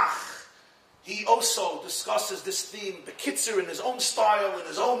Shlach, he also discusses this theme, Bekitzer, in his own style, in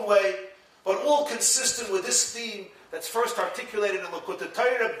his own way, but all consistent with this theme that's first articulated in Likutei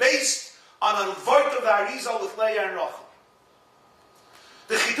Torah, based on a vort of Arizal with Leah and Rachel.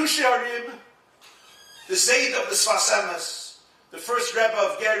 The Chidushei Harim, the Zayd of the Sfas Emes, the first Rebbe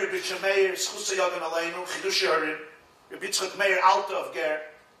of Ger, Rabbi Meir, Schusay Yagin Aleinu, Chidushei Harim, Rabbi Yitzchak Meir Alta of Ger.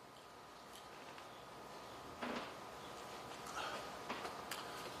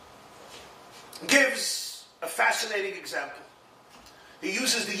 Gives a fascinating example. He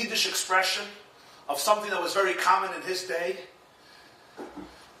uses the Yiddish expression of something that was very common in his day,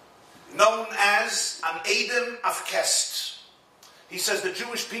 known as an Edom Avkest. He says the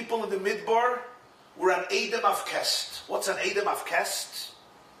Jewish people in the Midbar were an Edom Avkest. What's an Edom Avkest?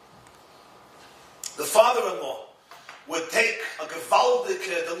 The father-in-law would take a gewaldig,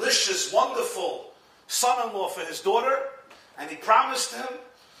 delicious, wonderful son-in-law for his daughter, and he promised him,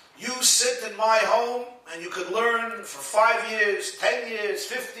 you sit in my home and you could learn for 5 years, 10 years,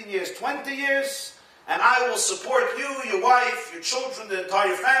 15 years, 20 years, and I will support you, your wife, your children, the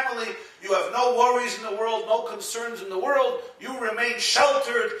entire family. You have no worries in the world, no concerns in the world. You remain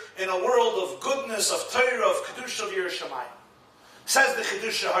sheltered in a world of goodness, of Torah, of Kedusha, of Yerushalayim. Says the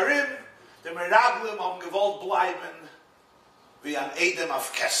Chidushei Harim, the Meraglim am gewollt bleiben wie an Edom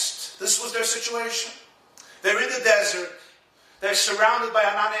Avkest. This was their situation. They're in the desert. They're surrounded by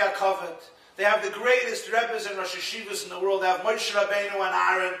Anani HaKavod. They have the greatest Rebbes and Rosh Yeshivas in the world. They have Moshe Rabbeinu and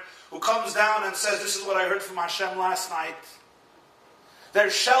Aaron, who comes down and says, this is what I heard from Hashem last night. They're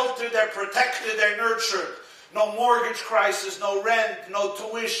sheltered, they're protected, they're nurtured. No mortgage crisis, no rent, no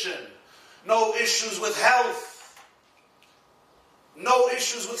tuition, no issues with health, no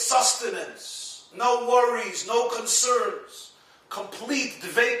issues with sustenance, no worries, no concerns. Complete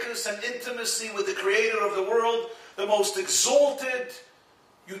dveikus and intimacy with the Creator of the world, the most exalted,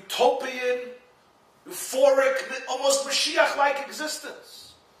 utopian, euphoric, almost Mashiach-like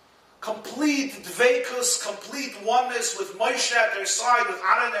existence. Complete dveikus, complete oneness with Moshe at their side, with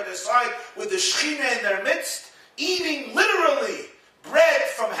Aaron at their side, with the Shechina in their midst, eating literally bread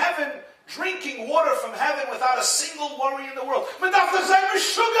from heaven, drinking water from heaven without a single worry in the world.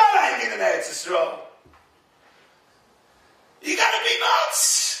 You gotta be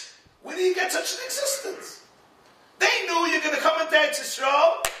nuts! When do you get such an existence? They knew you're going to come into Eretz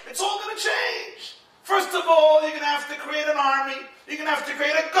Yisrael, it's all going to You're going to have to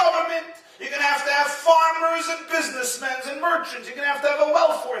create a government. You're going to have farmers and businessmen and merchants. You're going to have a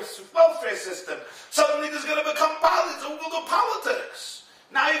welfare system. Suddenly there's going to become politics.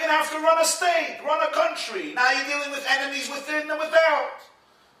 Now you're going to have to run a state, run a country. Now you're dealing with enemies within and without.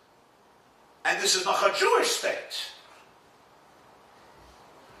 And this is not a Jewish state.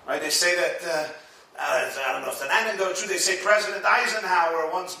 Right? They say that, I don't know if it's an anecdote true, they say President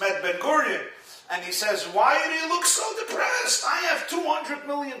Eisenhower once met Ben Gurion, and he says, why do you look so depressed? I have 200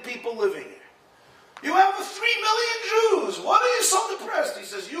 million people living here. You have 3 million Jews. What are you so depressed? He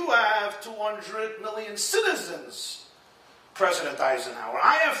says, you have 200 million citizens, President Eisenhower.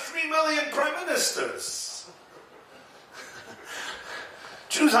 I have 3 million prime ministers.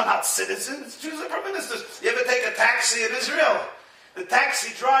 Jews are not citizens. Jews are prime ministers. You ever take a taxi in Israel? The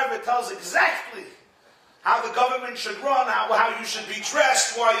taxi driver tells exactly how the government should run, how you should be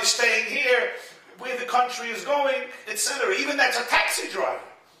dressed, why you're staying here, where the country is going, etc. Even that's a taxi driver.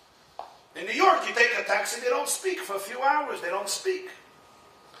 In New York, you take a taxi, they don't speak for a few hours. They don't speak.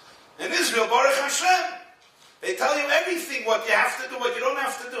 In Israel, Baruch Hashem, they tell you everything, what you have to do, what you don't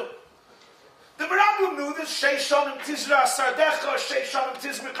have to do. The Rabbi knew this, Sheishanim Tizra Sardecha, Sheishanim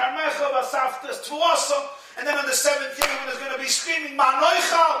Tizra Karmecha, Vasaftas Tvuasa, and then on the 7th year, when there's going to be screaming,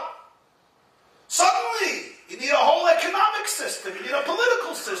 Ma'anoichal. Suddenly, you need a whole economic system, you need a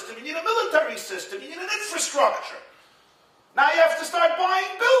political system, you need a military system, you need an infrastructure. Now you have to start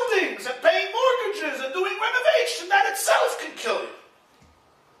buying buildings and paying mortgages and doing renovation. That itself can kill you.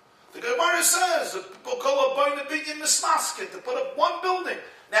 The Gemara says that people call a boy a big in the smasket to put up one building.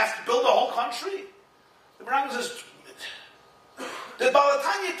 They have to build a whole country. The Gemara says, the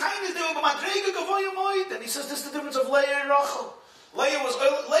Balatanya Tiny, they were Madrega Gavoyamoid, and he says this is the difference of Leah and Rachel.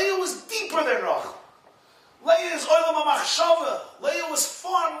 Leah was deeper than Rachel. Leah is Olam HaMachshava. Leah was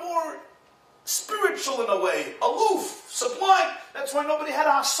far more spiritual in a way, aloof, sublime. That's why nobody had a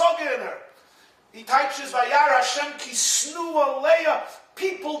hasaga in her. He teaches Vayar Hashem Kisnu Leah.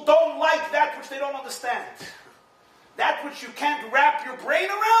 People don't like that which they don't understand. That which you can't wrap your brain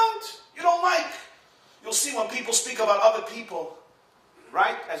around, you don't like. You'll see when people speak about other people,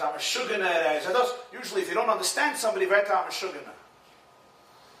 right? As I'm a shugana, as I does. Usually, if you don't understand somebody, right, I'm a shugana.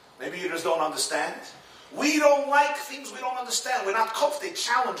 Maybe you just don't understand. We don't like things we don't understand. We're not kuf. They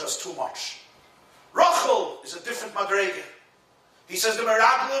challenge us too much. Rachel is a different madrega. He says the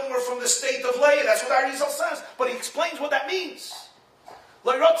Meraglim were from the state of Leah. That's what Arizal says. But he explains what that means.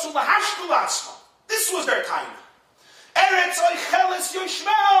 This was their time.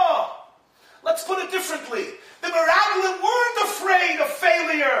 Let's put it differently. The Meraglim weren't afraid of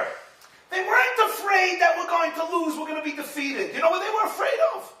failure. They weren't afraid that we're going to lose, we're going to be defeated. You know what they were afraid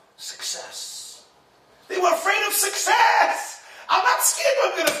of? Success. They were afraid of success. I'm not scared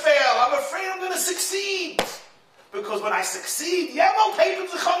I'm going to fail. I'm afraid I'm going to succeed. Because when I succeed,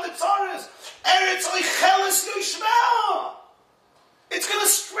 it's going to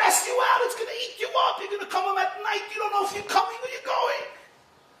stress you out. It's going to eat you up. You're going to come home at night. You don't know if you're coming or you're going.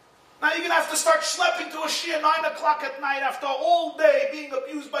 Now you're going to have to start schlepping to a shir 9 o'clock at night after all day being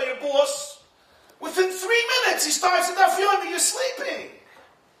abused by your boss. Within 3 minutes, he starts at Dafyomi. You're sleeping.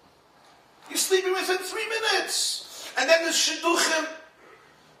 You're sleeping within 3 minutes. And then there's shidduchim.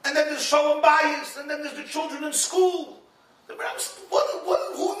 And then there's shalom bayis. And then there's the children in school.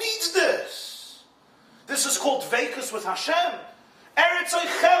 Who needs this? This is called Vekas with Hashem. Eretz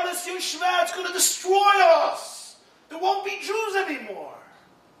Oichelis Yishma, it's going to destroy us. There won't be Jews anymore.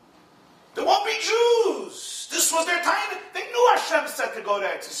 There won't be Jews. This was their time. They knew Hashem said to go to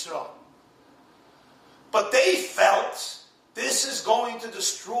Eretz Yisrael. But they felt this is going to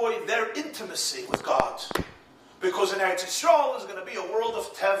destroy their intimacy with God. Because in Eretz Yisrael is going to be a world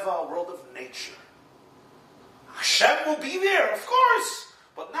of Teva, a world of nature. Hashem will be there, of course.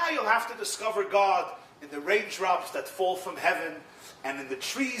 But now you'll have to discover God in the raindrops that fall from heaven, and in the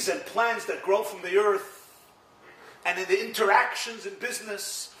trees and plants that grow from the earth, and in the interactions in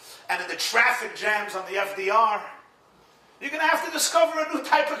business, and in the traffic jams on the FDR. You're going to have to discover a new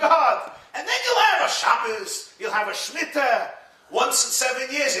type of God. And then you'll have a Shabbos, you'll have a Shemitah. Once in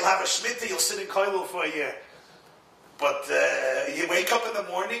 7 years, you'll have a Shemitah, you'll sit in Koilel for a year. But you wake up in the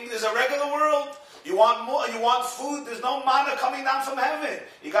morning, there's a regular world. You want more, you want food, there's no manna coming down from heaven.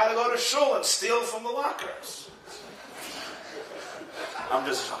 You got to go to shul and steal from the lockers. I'm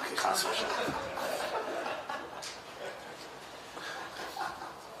just joking.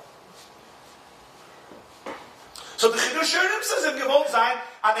 So the Chidush Yerim says in Gewalt Zayin,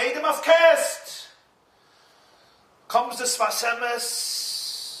 an Edom of Kest. Comes the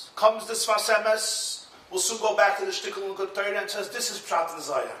Sfasemes. We'll soon go back to the Shtickle and Good Torah and says, this is Pshat in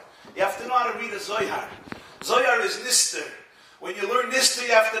Zohar. You have to know how to read a Zohar. Zohar is Nister. When you learn Nista,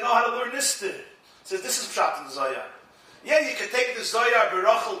 you have to know how to learn Nista. It says, this is Pshat in the Zohar. Yeah, you can take the Zohar,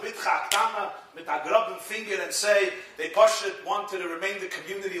 Berachel, Bitcha, Aktama, with a grubben finger and say, they Pashut wanted to remain the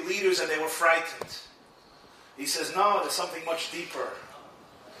community leaders and they were frightened. He says, no, there's something much deeper.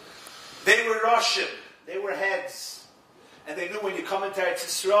 They were Roshim, they were heads. And they knew when you come into Eretz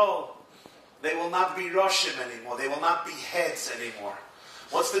Yisrael, they will not be Roshim anymore. They will not be heads anymore.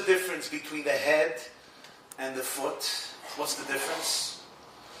 What's the difference between the head and the foot? What's the difference?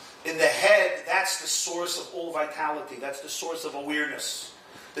 In the head, that's the source of all vitality. That's the source of awareness.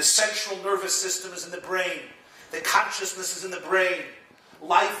 The central nervous system is in the brain. The consciousness is in the brain.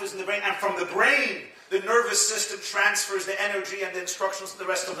 Life is in the brain. And from the brain, the nervous system transfers the energy and the instructions to the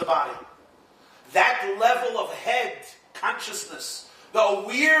rest of the body. That level of head consciousness, the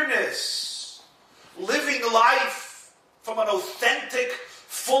awareness, living life from an authentic,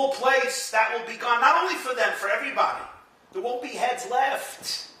 full place, that will be gone, not only for them, for everybody. There won't be heads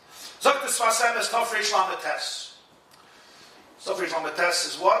left. Zok des Vasem is Tafresh Lametes. Tafresh Lametes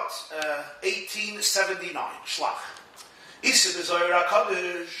is what? 1879. Shlach. Issa de Zohar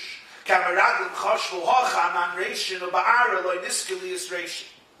HaKadosh, Kameraglim Chashvu Hachan An Reishin Uba'ara Loi Niskeli Is Reishin.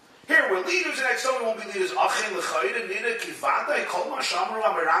 Here, we're leaders, and next time we won't be leaders. Achin L'chayre Nina Kivada Kol Ma Shamru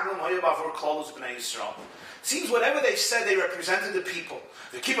Ameraglim Hoya Bavor Klolos B'nai Yisrael. It seems whatever they said, they represented the people.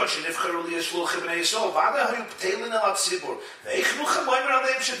 The kibbutz shenivcharu liyashluchim b'nei Yisrael. Vada hayu pteilin el hatzibur. Ve'echnuchem loimer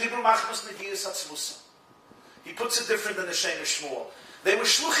aleim shedibur machmas negiyas hatzmusa. He puts it different than the Shemer Shmuel. They were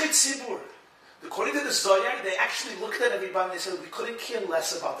shluchei tzibur. According to the Zohar, they actually looked at everybody and they said, we couldn't care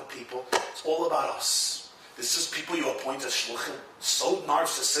less about the people. It's all about us. This is people you appoint as shluchim. So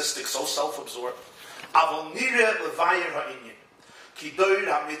narcissistic, so self-absorbed. Avol nire levayer ha'inyin. Ki doir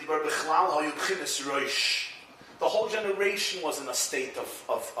ha'midbar b'chlal hayu b'chines roish. The whole generation was in a state of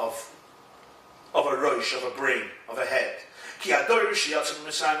a roish, of a brain, of a head.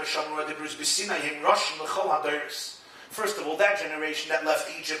 First of all, that generation that left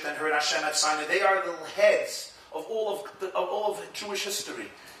Egypt and heard Hashem at Sinai, they are the heads of all of Jewish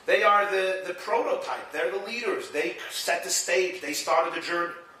history. They are the prototype. They're the leaders. They set the stage. They started the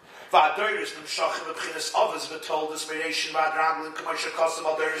journey. Our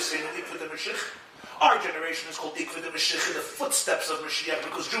generation is called Ikvad Mashiach, the footsteps of Mashiach,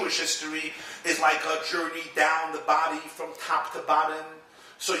 because Jewish history is like a journey down the body from top to bottom.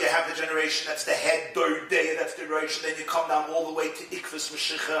 So you have the generation that's the head, Dordea, that's the generation. Then you come down all the way to Ikvad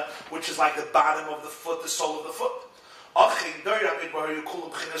Mashiach, which is like the bottom of the foot, the sole of the foot.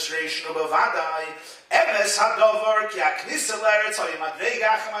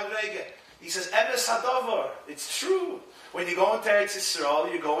 He says, Emes Hadover. It's true. When you go into Eretz Yisrael,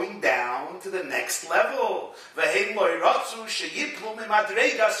 you're going down to the next level. They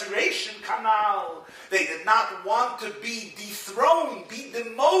did not want to be dethroned, be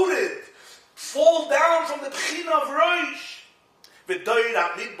demoted, fall down from the Bechina of Rosh.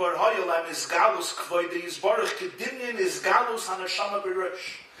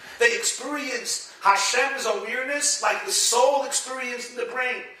 They experienced Hashem's awareness like the soul experienced in the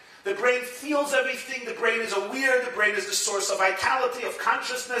brain. The brain feels everything. The brain is aware. The brain is the source of vitality, of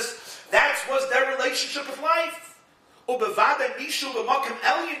consciousness. That was their relationship with life. For them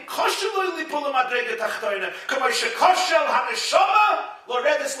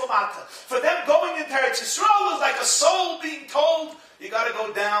going into Eretz Yisrael was like a soul being told, you got to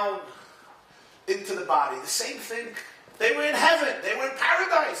go down into the body. The same thing. They were in heaven. They were in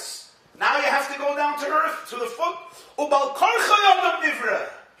paradise. Now you have to go down to earth, to the foot.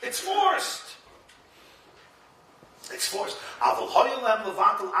 It's forced. It's forced.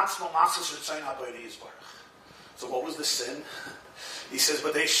 So what was the sin? He says,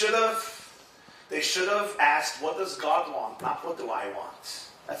 but they should have asked, what does God want? Not what do I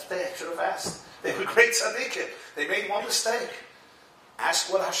want? That's what they should have asked. They were great tzaddikim. They made one mistake. Ask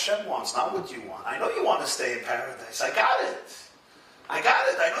what Hashem wants, not what you want. I know you want to stay in paradise. I got it. I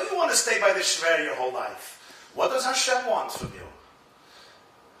know you want to stay by the Shver your whole life. What does Hashem want from you?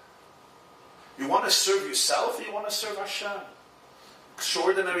 You want to serve yourself or you want to serve Hashem?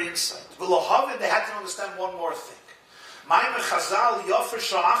 Extraordinary insight. They had to understand one more thing.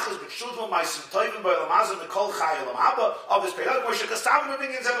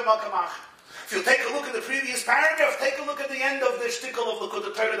 If you take a look at the previous paragraph, take a look at the end of the shtickle of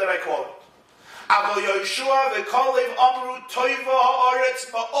the Torah that I quoted.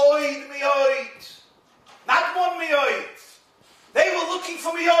 Not one mi'oid. They were looking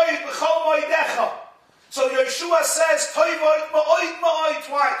for mi'oid, b'chol mo'idecha. So Yeshua says, toivoid ma'oid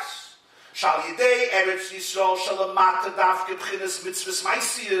twice. Shal yidei Eretz Yisrael shalamata dafke b'chines mitzvahs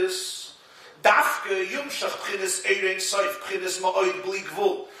maisius. Dafke Yumshach Pchines Eirein Soif Pchines Ma'oid Bli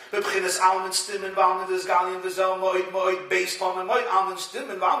Gvul Pchines Almen Stimmen Valmen des Galien Vizel Ma'oid Beis Palmen Ma'oid Almen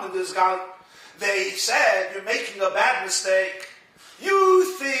Stimmen Valmen des Galien. They said, you're making a bad mistake. You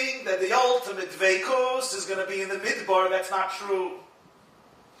think that the ultimate Dveikos is going to be in the Midbar. That's not true.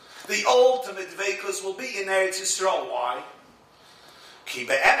 The ultimate Dveikos will be in Eretz Yisrael. Why? Ki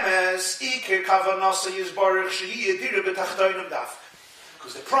be'emes ikir kavanasa yizbarich she'yi yedira b'tachtoinim daf.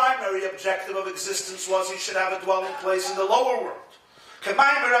 Because the primary objective of existence was he should have a dwelling place in the lower world.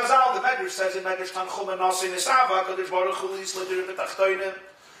 K'mayim Razal, the Medrash says in Medrash Tanchum and Nasi Nisava, Kadosh Baruch Hu yisladira b'tachtoinim.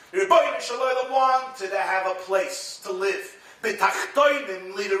 Rabbi Shalom wanted to have a place to live.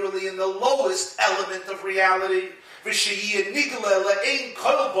 B'tachtoinim, literally in the lowest element of reality. V'she'yi nigle le'ein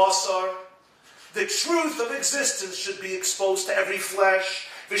kol basar. The truth of existence should be exposed to every flesh.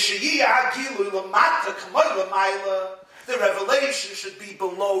 V'she'yi agilu l'mata k'moy l'mayla. The revelation should be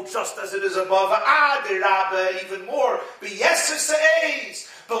below just as it is above. Rabbi, even more. B'yeser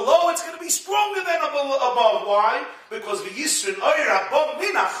below it's going to be stronger than above. Why? Because v'yisrin oira bom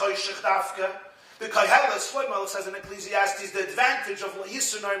mina choshech dafka. The Koheles, Shlomo says in Ecclesiastes, the advantage of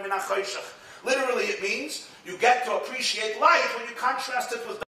yisrin oira mina choshech. Literally it means you get to appreciate light when you contrast it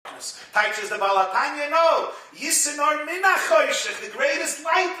with darkness. Taiches the Balatanya, no. Yisrin oira mina choshech. The greatest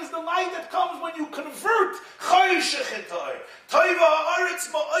light is the light that comes when you convert choshech into oir. Toiva ha'aretz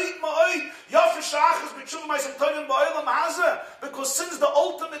ma'oid ma'oid. Yafer sha'achas b'tshuva ma'isem toivim ba'olam hazeh. Because since the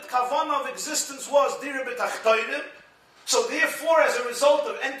ultimate kavanah of existence was dira b'tachtoinim, so therefore, as a result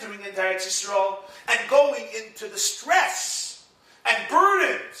of entering into Eretz Yisrael and going into the stress and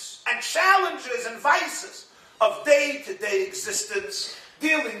burdens and challenges and vices of day-to-day existence,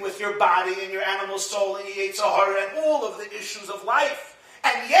 dealing with your body and your animal soul and your Zohar and all of the issues of life,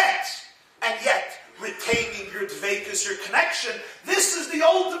 and yet, retaining your dveikus, your connection, this is the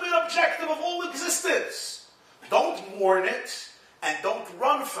ultimate objective of all existence. Don't mourn it and don't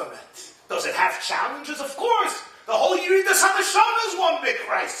run from it. Does it have challenges? Of course. The whole Yeridas HaNeshama is one big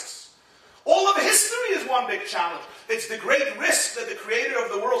crisis. All of history is one big challenge. It's the great risk that the Creator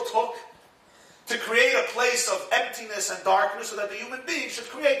of the world took to create a place of emptiness and darkness so that the human being should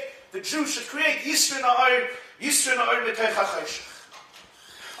create, the Jew should create Yisrin Ha'or B'tech HaChoshech.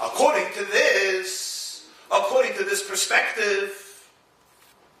 According to this perspective,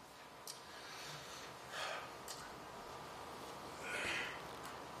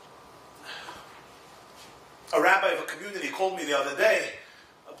 a rabbi of a community called me the other day.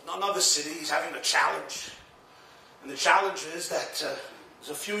 Another city, he's having a challenge. And the challenge is that there's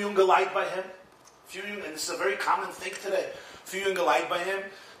a few younger light by him. And this is a very common thing today. A few younger light by him.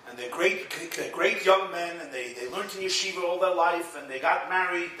 And they're great young men. And they learned in yeshiva all their life. And they got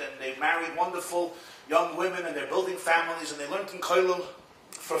married. And they married wonderful young women. And they're building families. And they learned in kollel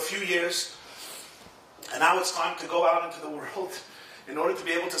for a few years. And now it's time to go out into the world in order to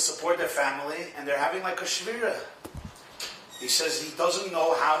be able to support their family, and they're having like a shvira. He says he doesn't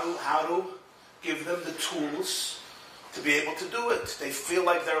know how to give them the tools to be able to do it. They feel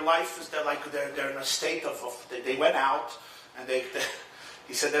like their life is they're in a state of they went out and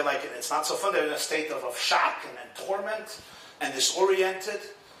he said they're like, it's not so fun. They're in a state of shock and torment and disoriented.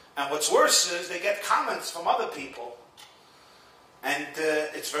 And what's worse is they get comments from other people, and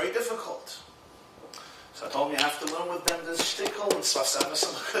it's very difficult. So I told him you have to learn with them this shtickle and svasamas.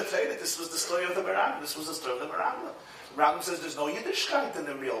 This was the story of the Meraglim. This was the story of the Meraglim. Meraglim says there's no Yiddishkeit in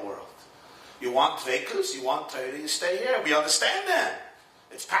the real world. You want dveikus, you want Torah, you stay here. We understand that.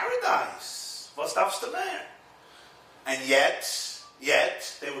 It's paradise. What's the man? And yet,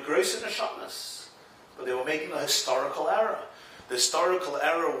 they were gross in the shamas. But they were making a historical error. The historical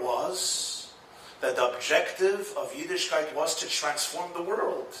error was that the objective of Yiddishkeit was to transform the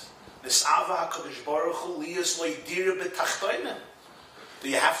world. Do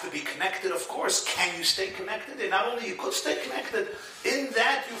you have to be connected? Of course. Can you stay connected? And not only you could stay connected, in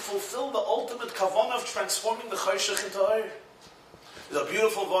that you fulfill the ultimate kavanah of transforming the choshech into oir. There's a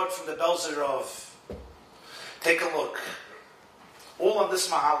beautiful word from the Belzer of. Take a look. All on this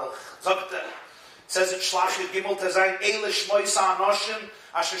mahalach. It says in Shlachit Gimel Tezayin, Eile Shmoisa Anoshim,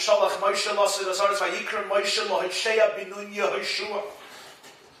 Asher Sholach Moshe Losid Azaris Vayikra Moshe Lohishea Binun Yehoshua.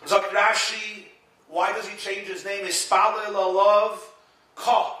 Zok Rashi, why does he change his name? Ispalel Alav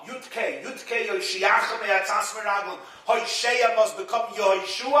Ka Yutke Yoshiach Me'atzas Meraglim. Hoshea must become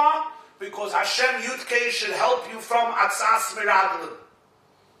Yehoshua because Hashem Yutke should help you from Atzas Meraglim.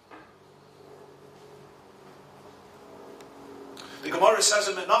 The Gemara says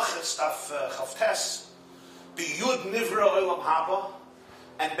in Menachos Daf Chavtes, B'Yud Nivra Olam Haba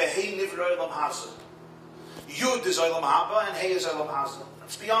and Behei Nivra Olam Hazeh. Yud is Olam Haba and Hey is Olam Haza.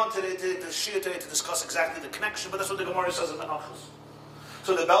 It's beyond today, the Shia today to discuss exactly the connection, but that's what the Gemara says in Menachos.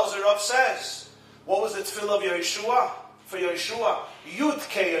 So the Belzer Rav says, what was the tefillah of Yeshua? For Yeshua, Yud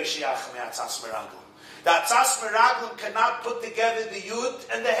Ke Yoshiach Me'atzas Meraglim. The Atzas Meraglim cannot put together the Yud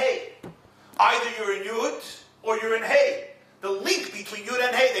and the Hey. Either you're in Yud or you're in Hey. The link between Yud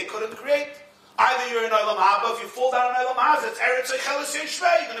and Hey they couldn't create. Either you're in Olam Haba, if you fall down in Olam Haza, it's Eretz Eicheles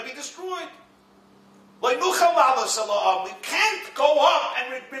Yeshvei, you're going to be destroyed. We can't go up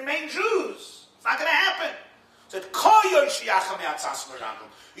and remain Jews. It's not going to happen. So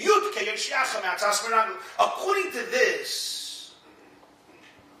according to this,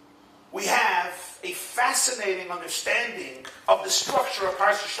 we have a fascinating understanding of the structure of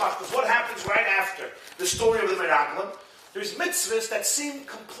Parsha Shlach. Because what happens right after the story of the Meraglim, there's mitzvahs that seem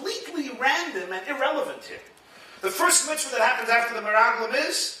completely random and irrelevant here. The first mitzvah that happens after the Meraglim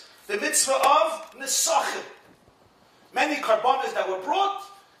is the mitzvah of Nesachim. Many karbanos that were brought,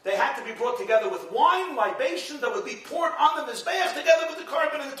 they had to be brought together with wine, libations that would be poured on the Mizbeach together with the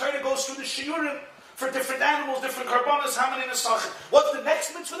carbon, and the Torah goes through the shiurim for different animals, different karbanos, how many Nesachim. What's the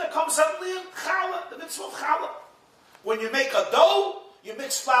next mitzvah that comes suddenly in? Challah, the mitzvah of Challah. When you make a dough, you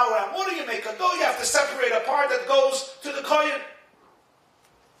mix flour and water, you make a dough, you have to separate a part that goes to the kohen.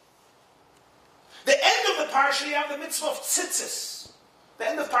 The end of the parsha, you have the mitzvah of tzitzis. The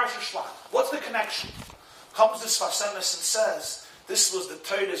end of Parsha Shlach. What's the connection? Comes the Sfas Emes and says, this was the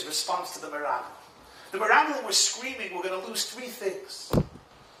Torah's response to the Meraglim. The Meraglim were screaming, we're going to lose three things.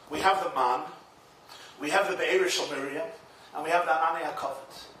 We have the man, we have the Be'er Shel Miriam, and we have the Ananei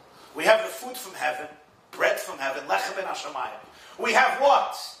HaKavod. We have the food from heaven, bread from heaven, lechem ben hashamayim. We have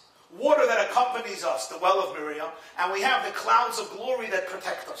what? Water that accompanies us, the well of Miriam, and we have the clouds of glory that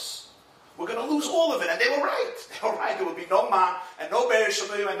protect us. We're going to lose all of it. And they were right. They were right. There would be no man, and no Be'er Shel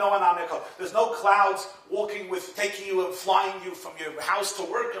Miriam, and no Ananei HaKavod. There's no clouds walking with, taking you and flying you from your house to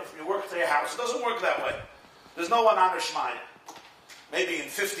work and from your work to your house. It doesn't work that way. There's no Ananei Shmayim. Maybe in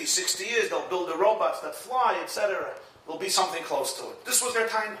 50, 60 years, they'll build the robots that fly, etc. There'll be something close to it. This was their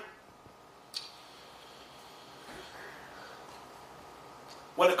time.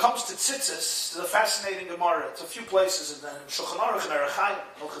 When it comes to tzitzis, there's a fascinating Gemara. It's a few places in Shulchan Aruch and Erechayim,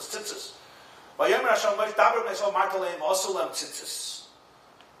 Hilchos Tzitzis. Vayomer Hashem daber meso martaleim osulem tzitzis.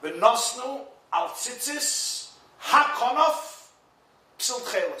 V'nosnu al tzitzis hakonof psil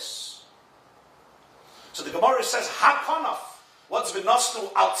tcheles. So the Gemara says hakonof. What's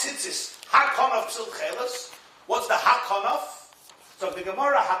v'nosnu al tzitzis hakonof psil tcheles? What's the hakonof? So the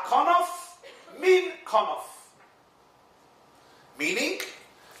Gemara hakonof min konof. Meaning,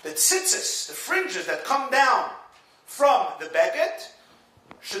 the tzitzis, the fringes that come down from the beged,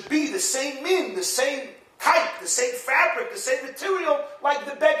 should be the same min, the same type, the same fabric, the same material, like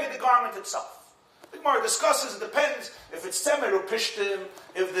the beged, the garment itself. The Gemara discusses, it depends if it's temer or pishtim,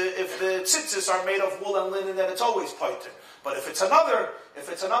 if the tzitzis are made of wool and linen, then it's always poiter. But if it's another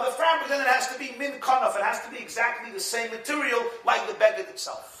fabric, then it has to be min kanaf, it has to be exactly the same material, like the beged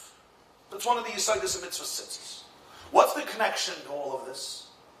itself. That's one of the yesodis of mitzvah tzitzis. What's the connection to all of this?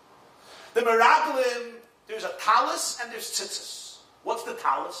 The Meraglim, there's a talus and there's tzitzis. What's the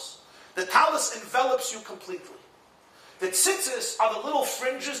talus? The talus envelops you completely. The tzitzis are the little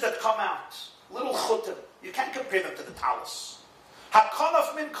fringes that come out. Little chutim. You can't compare them to the talus.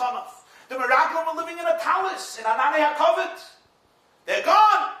 Hakonaf min konaf. The Meraglim are living in a talus, in Ananei HaKavod. They're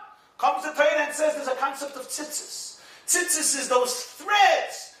gone. Comes the Torah and says there's a concept of tzitzis. Tzitzis is those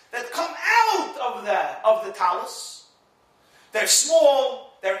threads that come out of the talus. They're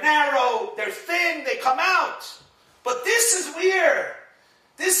small, they're narrow, they're thin, they come out. But this is weird.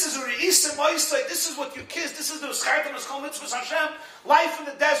 This is Re'isim Oisai. This is what you kiss. This is the Uschartam Eschol Mitzvahs Hashem. Life in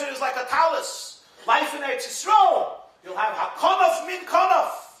the desert is like a talus. Life in Eretz Yisrael, you'll have Hakonof min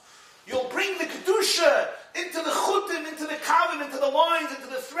Konof. You'll bring the Kedusha into the Chutim, into the Kavim, into the lines, into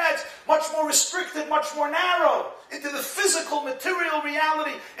the threads, much more restricted, much more narrow, into the physical, material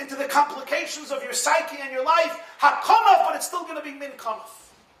reality, into the complications of your psyche and your life. Hakonof, but it's still going to be min Konof.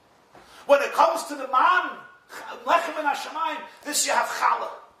 When it comes to the man, lechem ben hashamayim, this you have challah.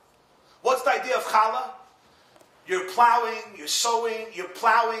 What's the idea of challah? You're plowing, you're sowing, you're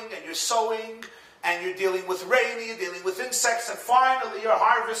plowing and you're sowing, and you're dealing with rain, you're dealing with insects, and finally you're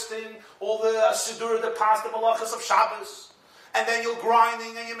harvesting all the sidur, the past, the malachas of Shabbos. And then you're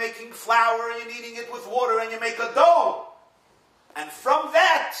grinding and you're making flour and you're kneading it with water and you make a dough. And from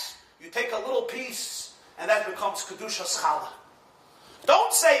that, you take a little piece and that becomes Kedushas Challah.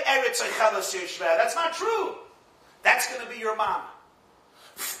 Don't say Eretz Eicheles Yeshveh. That's not true. That's going to be your man.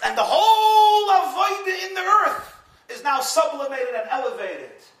 And the whole avodah in the earth is now sublimated and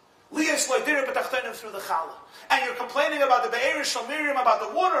elevated Liyas loidir b'tachtenim through the challah. And you're complaining about the Be'er Shel Miriam, about the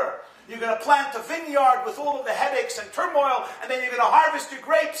water. You're going to plant a vineyard with all of the headaches and turmoil, and then you're going to harvest your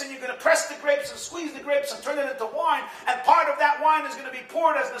grapes, and you're going to press the grapes and squeeze the grapes and turn it into wine, and part of that wine is going to be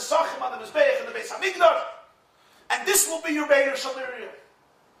poured as nesachim on the Mizbeach in the Beis HaMikdash. And this will be your Be'er Shel Miriam.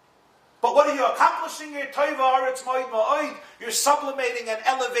 But what are you accomplishing here? You're sublimating and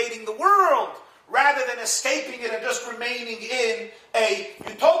elevating the world rather than escaping it and just remaining in a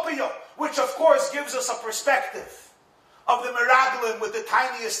utopia, which of course gives us a perspective of the Meraglim with the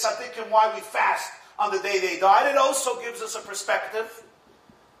tiniest tzaddikim why we fast on the day they died. It also gives us a perspective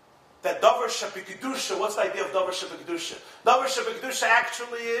that Davar Shebekidusha, what's the idea of Davar Shebekidusha? Davar Shebekidusha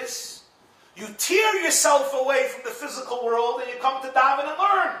actually is you tear yourself away from the physical world and you come to daven and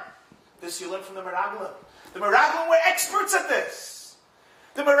learn. This you learn from the Meraglim. The Meraglim were experts at this.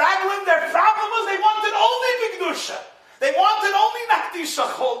 The Meraglim, their problem was they wanted only Bigdusha. They wanted only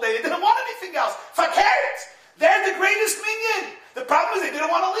Nakdisha all day. They didn't want anything else. Fakert. They're the greatest minion. The problem is they didn't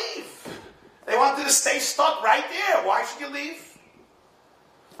want to leave. They wanted to stay stuck right there. Why should you leave?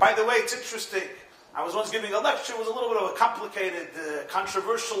 By the way, it's interesting. I was once giving a lecture. It was a little bit of a complicated,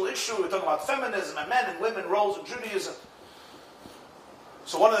 controversial issue. We were talking about feminism and men and women roles in Judaism.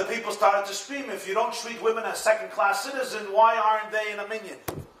 So one of the people started to scream, if you don't treat women as second-class citizens, why aren't they in a minyan?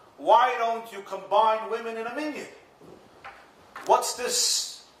 Why don't you combine women in a minyan? What's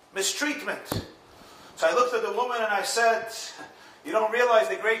this mistreatment? So I looked at the woman and I said, you don't realize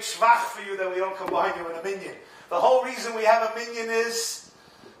the great shvach for you that we don't combine you in a minyan. The whole reason we have a minyan is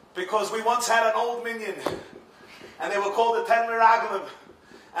because we once had an old minyan. And they were called the 10 Meraglim.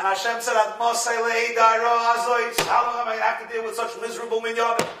 And Hashem said, how long am I going to have to deal with such miserable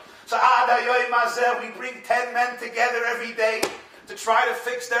minyanim? So we bring 10 men together every day to try to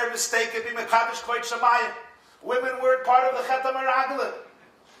fix their mistake and be mekadosh koyt shamayim. Women were part of the Chet HaMeraglim.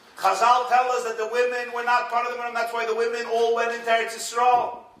 Chazal tell us that the women were not part of the Meraglim. That's why the women all went into Eretz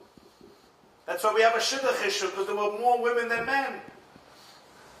Yisrael. That's why we have a shidduch issue, because there were more women than men.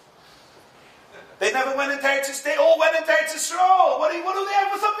 They never went into Eretz Yisrael. They all went into Eretz Yisrael. What do they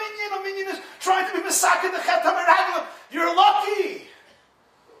have with a minyan? A minyan is trying to be misakin the Chet HaMeraglim. You're lucky.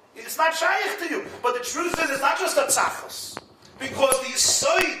 It's not shaykh to you. But the truth is, it's not just a tzachos. Because the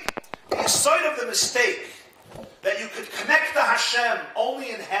yisoid of the mistake, that you could connect to Hashem only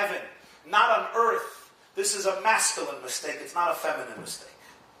in heaven, not on earth, this is a masculine mistake. It's not a feminine mistake.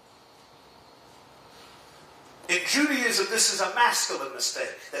 In Judaism, this is a masculine mistake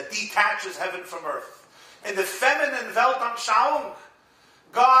that detaches heaven from earth. In the feminine Weltanschauung,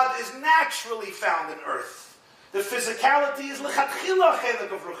 God is naturally found in earth. The physicality is lechatchila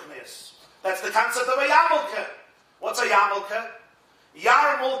chelik of ruchnis. That's the concept of a yarmulke. What's a yarmulke?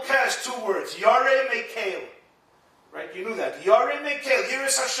 Yarmulke is two words. Yareh mekel. Right? You knew that. Yareh mekel.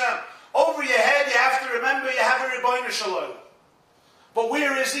 Yiras Hashem. Over your head, you have to remember you have a Rebbeinu Shalom. But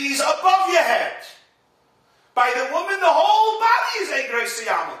where is he? He's above your head. By the woman, the whole body is Egreis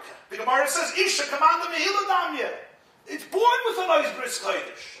Yarmulke. The Gemara says, Isha commanda mehila damya. It's born with a nice bris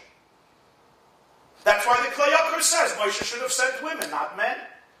chodesh. That's why the Klayakar says, Moshe should have sent women, not men.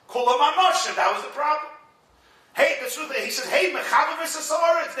 Kulam Moshe, that was the problem. Hey, he says, hey,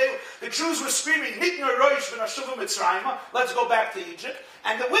 the Jews were screaming, let's go back to Egypt.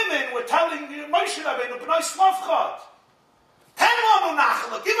 And the women were telling Moshe Rabbeinu, give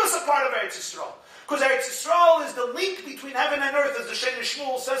us a part of Eretz Yisrael. Because Eretz Yisrael is the link between heaven and earth, as the Shema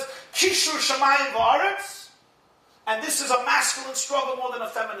Shmuel says, Kishur Shamayim V'aretz. And this is a masculine struggle more than a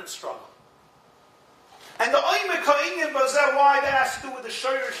feminine struggle. And the Oimek HaInyan Bazeh, why that has to do with the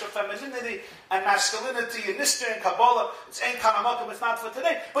shirish of femininity and masculinity and Nistir and Kabbalah. It's Ein Kanamakim, it's not for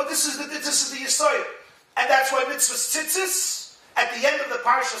today. But this is the Yisoid. And that's why Mitzvah Tzitzis, at the end of the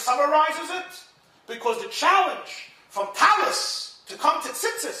parsha, summarizes it. Because the challenge from Talis to come to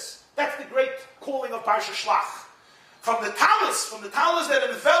Tzitzis, that's the great calling of Parsha Shlach. From the talis that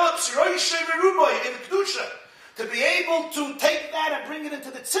envelops Rosh Hashanah in the Kedusha, to be able to take that and bring it into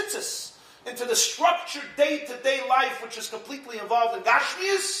the tzitzis, into the structured day-to-day life which is completely involved in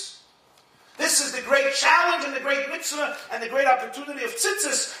Gashmias. This is the great challenge and the great mitzvah and the great opportunity of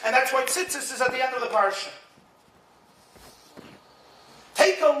tzitzis, and that's why tzitzis is at the end of the Parsha.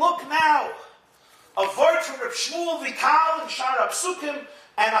 Take a look now. A word from Reb Shmuel Vital and Shara Psukim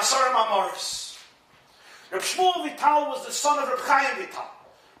and Asar Mamoris. Reb Shmuel Vital was the son of Reb Chaim Vital.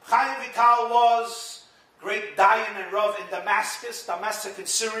 Chaim Vital was great Dayan and Rav in Damascus in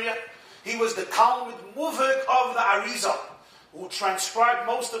Syria. He was the Talmud Muvik of the Arizal, who transcribed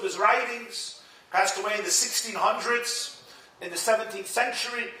most of his writings, passed away in the 1600s, in the 17th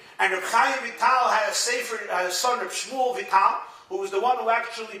century. And Reb Chaim Vital had a son, Reb Shmuel Vital, who was the one who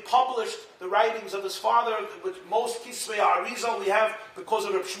actually published the writings of his father, which most Kisvei Arizal we have because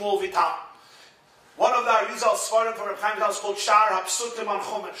of Reb Shmuel Vital. One of the Arizal Svarim from Reb Chaim Vital is called Shar HaPsutim on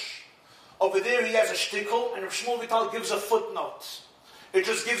Chumash. Over there he has a shtickle, and Reb Shmuel Vital gives a footnote. It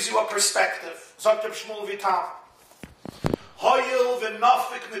just gives you a perspective. Sagt Reb Shmuel Vital. Hoyil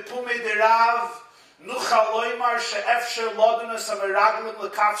v'nafik mipume derav nucha loymar she'efsher lodunas ameraglim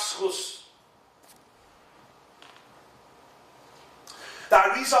l'kaf schus. The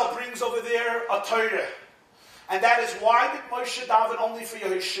Arizal brings over there a Torah. And that is, why did Moshe daven only for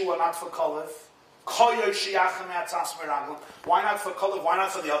Yehoshua, not for Kalev? Why not for Kalev? Why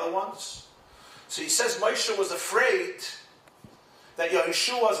not for the other ones? So he says Moshe was afraid that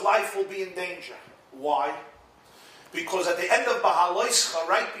Yehoshua's life will be in danger. Why? Because at the end of Bahaloischa,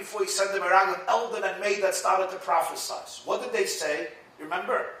 right before he sent the Meraglim, Eldon and Medad started to prophesy. What did they say?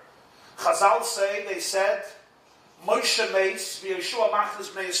 Remember, Chazal they said, Moshe meis, v'Yeshua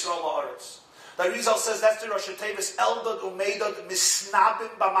machlis b'nei Yisrael la'aretz. The Arizal says that's the Rosh Tevis, Eldad u'Medad misnabim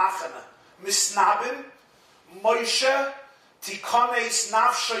b'machana. Misnabim, Moshe, tikones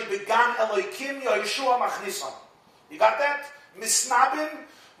nafshay began Eloikim, Yeshua machnisan. You got that? Misnabim,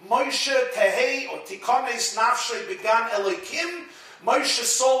 Moshe tehei, or tikones nafshay began Eloikim. Moshe's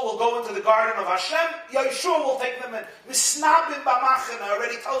soul will go into the garden of Hashem. Yeshua will take them in. Misnabim b'machana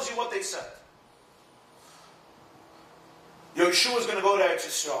already tells you what they said. Yeshua is going to go to Eretz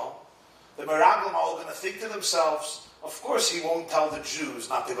Yisrael. The Meraglim are all going to think to themselves, of course he won't tell the Jews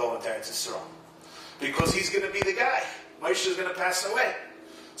not to go into Eretz Yisrael. Because he's going to be the guy. Moshe is going to pass away.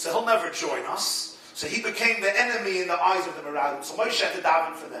 So he'll never join us. So he became the enemy in the eyes of the Meraglim. So Moshe had to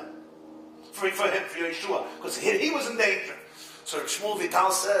daven for them. For him, for Yeshua. Because he was in danger. So Shmuel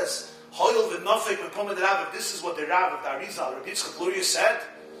Vital says, Hoyel v'nofik v'pomed Rav, if this is what the Rav of the Arizal, Rabbi Yitzchak Luria said,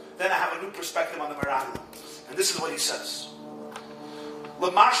 then I have a new perspective on the Meraglim. And this is what he says. You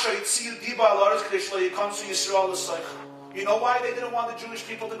know why they didn't want the Jewish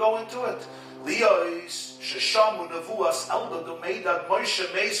people to go into it?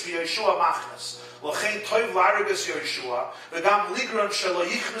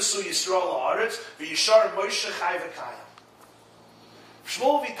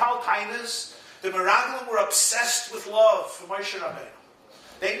 Shmuel Vital Tainas, the Meraglim were obsessed with love for Moshe Rabbeinu.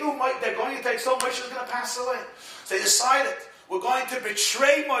 They knew they're going to take so Moshe is going to pass away. So they decided, we're going to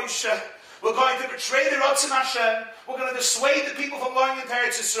betray Moshe. We're going to betray the Ratzon Hashem. We're going to dissuade the people from going into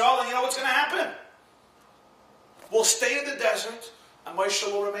Eretz Yisrael. And you know what's going to happen? We'll stay in the desert, and Moshe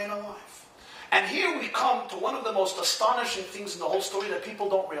will remain alive. And here we come to one of the most astonishing things in the whole story that people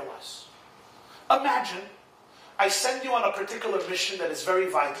don't realize. Imagine, I send you on a particular mission that is very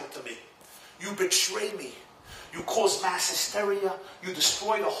vital to me. You betray me. You cause mass hysteria. You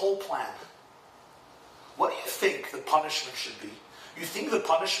destroy the whole plan. What do you think the punishment should be? You think the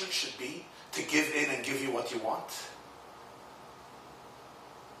punishment should be to give in and give you what you want?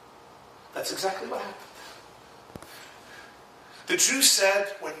 That's exactly what happened. The Jews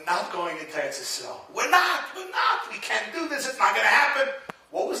said, we're not going into Eretz Yisrael. We're not. We can't do this. It's not going to happen.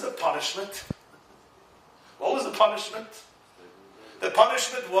 What was the punishment? What was the punishment? The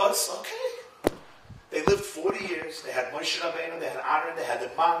punishment was, okay. They lived 40 years. They had Moshe Rabbeinu, they had Aaron, they had the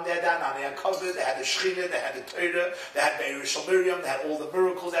Man, they had Ananiah Kovid, they had the Shechina, they had the Torah, they had Be'er Shel Miriam, they had all the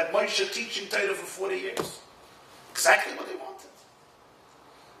miracles, they had Moshe teaching Torah for 40 years. Exactly what they wanted.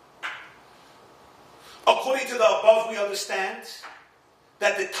 According to the above, we understand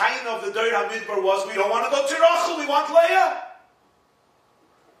that the time of the Dor HaMidbar was, we don't want to go to Rachel, we want Leah.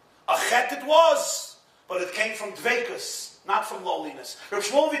 A chet it was, but it came from dveikus, not from lowliness. Reb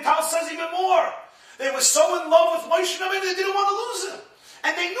Shmuel Vital says even more. They were so in love with Moshe Rabbeinu, they didn't want to lose him.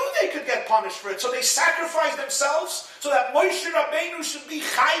 And they knew they could get punished for it. So they sacrificed themselves so that Moshe Rabbeinu should be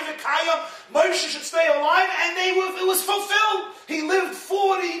chai v'kayam. Moshe should stay alive, and it was fulfilled. He lived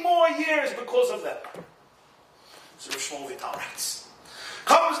 40 more years because of them. So Shmuel Vital writes.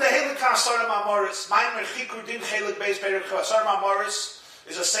 Comes the Helik HaSarim HaMoris. Maimer Chikur Din Chelik Beis Perek HaSarim HaMoris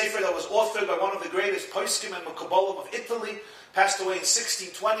is a sefer that was authored by one of the greatest poskim and Mekabolim of Italy. Passed away in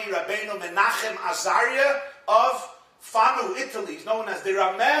 1620, Rabbeinu Menachem Azaria of Fanu, Italy. He's known as the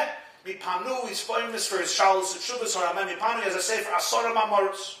Rameh Mipanu. He's famous for his Shalos Shuvas or Rameh Mipanu. He has a sefer Asorim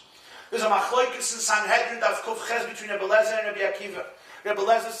HaMoritz. There's a machlokes in Sanhedrin Daf Kuf Ches between Rabbi Lezer and Rabbi Akiva. Rabbi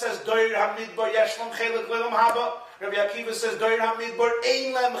Lezer says, Doir HaMidbar Yeshlom Chelik Lelam Haba. Rabbi Akiva says, Doir HaMidbar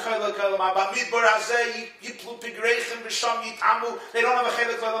Ein Lem Chelik Lelam Haba. Midbar Azeh Yitlu Pigreichem B'Sham Yitamu. They don't have a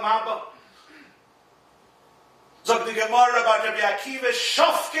Chelik Lelam Haba. Zog the Gemara about Rabbi Akiva,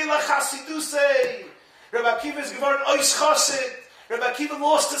 Shofke lachasidusei. Rabbi Akiva is geworden ois chassid. Rabbi Akiva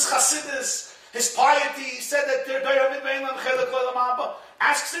lost his chassidus. His piety, he said that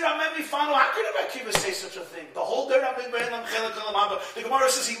asks the Rameh Mifano, how could Rabbi Akiva say such a thing? The whole the Gemara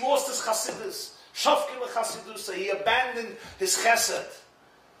says he lost his chassidus. Shafkin l'chasidus, so he abandoned his chesed.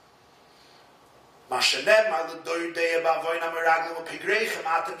 Mashanem al-doy day ba'avoin ameraglim u'pigreichem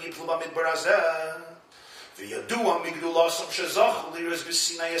atem yiplu b'midbar hazeh. V'yadu amigdulasam shezoch liras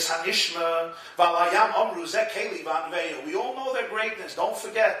b'sinai es hanishma v'alayam amru zeh keli v'anveya. We all know their greatness. Don't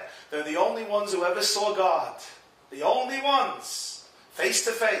forget, they're the only ones who ever saw God. The only ones, face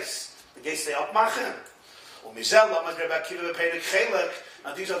to face. The gates they upmachen. U'mizel lamad Rabbi Akiva b'peirik chelek.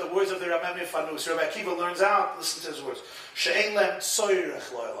 Now these are the words of the Rameh Mifano. So Rabbi Akiva learns out. Listen to his words. She'ein lem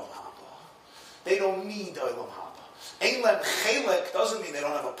tzoyrech lo'elam haba. They don't need olam haba. Ein lem chelek doesn't mean they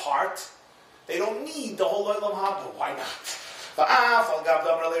don't have a part. They don't need the whole olam haba. Why not? So why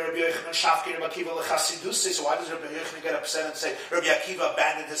does Rabbi Yochanan get upset and say Rabbi Akiva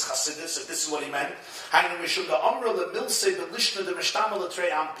abandoned his chassidus if this is what he meant?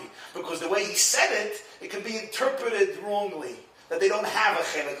 Because the way he said it, it can be interpreted wrongly. That they don't have a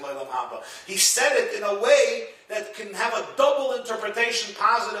chelik lo'elam haba. He said it in a way that can have a double interpretation,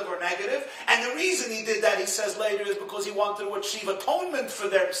 positive or negative. And the reason he did that, he says later, is because he wanted to achieve atonement for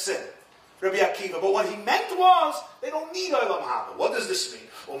their sin. Rabbi Akiva. But what he meant was, they don't need olam haba. What does this mean?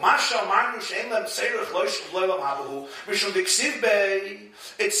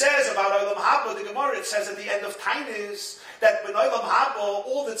 It says about olam haba, the Gemara, it says at the end of Tainis, that when olam haba,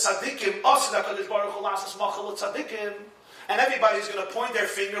 all the tzaddikim, and everybody's going to point their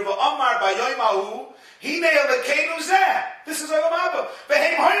finger, this is olam haba.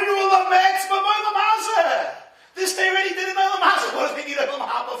 This they already did in olam haba. What do they need olam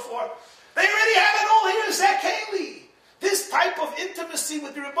haba for? They already had it all here, Zekeli. This type of intimacy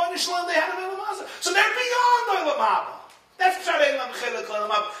with the Rabbanu Shalom, they had in Olam Haba. So they're beyond Olam Haba. That's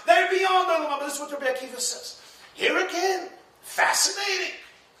They're beyond Olam Haba. This is what Rabbi Akiva says. Here again, fascinating.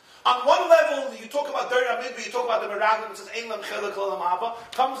 On one level, you talk about Dor HaMidbar, you talk about the Meraglim, it says, Ein Lam Chelek Olam Haba.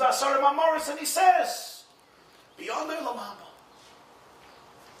 Comes Asar Mamoris and he says, beyond Olam Haba.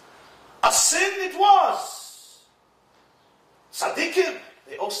 A sin it was. Tzaddikim,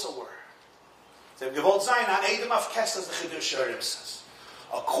 they also were.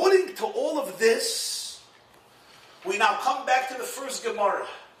 According to all of this, we now come back to the first Gemara.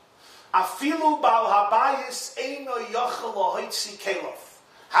 Afilu bal habayis eino yochel lahotzi kelov.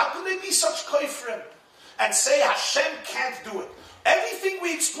 How can they be such koifrim and say Hashem can't do it? Everything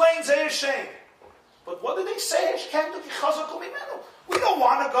we explain Zeh Hashem. But what do they say Hashem can't do? We don't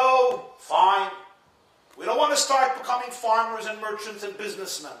want to go, fine. We don't want to start becoming farmers and merchants and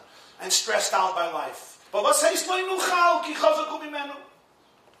businessmen and stressed out by life. But let's say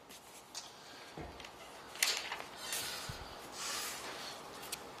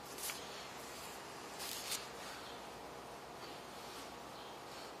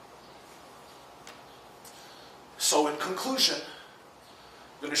So in conclusion,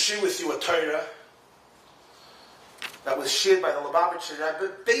 I'm going to share with you a Torah that was shared by the Lubavitcher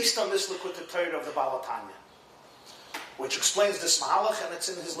Rebbe based on this Likutei Torah of the Baal HaTanya, which explains this Mahalach, and it's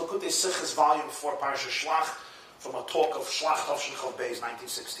in his Likutei Sichos, volume 4, Parsha Shlach, from a talk of Shlach Tovshin Chov Beis,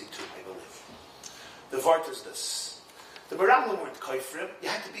 1962, I believe. The vart is this. The Meraglim weren't koifrim. You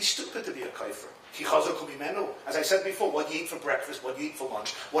had to be stupid to be a koifrim. As I said before, what do you eat for breakfast? What do you eat for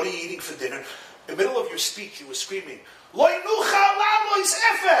lunch? What are you eating for dinner? In the middle of your speech, you were screaming,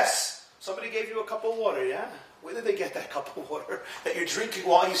 Somebody gave you a cup of water, yeah? Where did they get that cup of water that you're drinking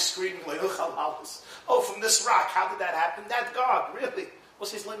while you're screaming, oh, from this rock? How did that happen? That God, really?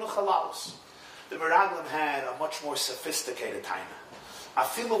 What's his Leinu Chalalos? The Meraglim had a much more sophisticated time.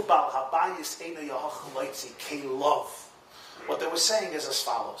 What they were saying is as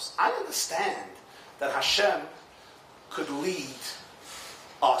follows. I understand that Hashem could lead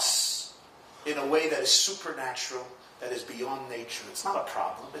us in a way that is supernatural, that is beyond nature. It's not a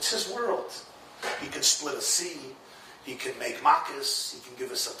problem. It's his world. He can split a sea. He can make makas. He can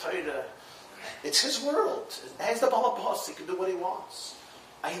give us a Torah. It's his world. He's the Baal Boss. He can do what he wants.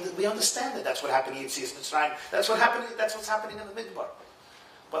 We understand that. That's what happened in Yetzias Mitzrayim. That's what's happening in the Midbar.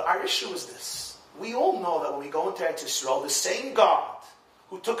 But our issue is this. We all know that when we go into Eretz Yisrael, the same God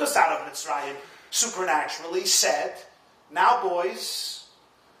who took us out of Mitzrayim supernaturally said, now boys,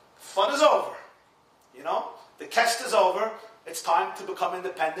 fun is over. You know, the quest is over. It's time to become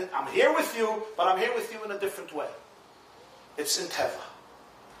independent. I'm here with you, but I'm here with you in a different way. It's in Teva.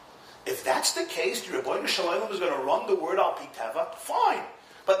 If that's the case, the Rabbi Shalom is going to run the word al pi Teva, fine.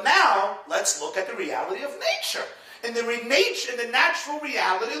 But now, let's look at the reality of nature. In the natural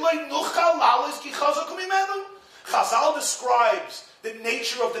reality, Chazal describes the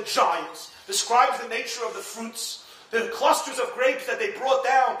nature of the giants, describes the nature of the fruits. The clusters of grapes that they brought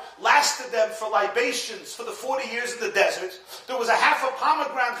down lasted them for libations for the 40 years in the desert. There was a half a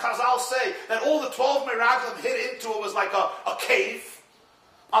pomegranate, Chazal say, that all the 12 miraglim hid into. It was like a cave.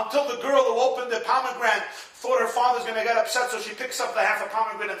 Until the girl who opened the pomegranate thought her father's going to get upset, so she picks up the half a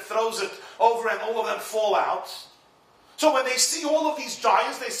pomegranate and throws it over, and all of them fall out. So when they see all of these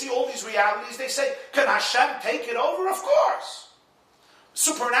giants, they see all these realities, they say, can Hashem take it over? Of course.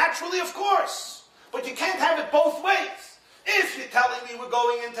 Supernaturally, of course. But you can't have it both ways. If you're telling me we're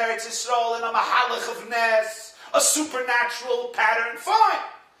going into Eretz Yisrael in a mahalach of Nes, a supernatural pattern, fine.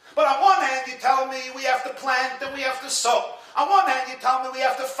 But on one hand, you tell me we have to plant and we have to sow. On one hand, you tell me we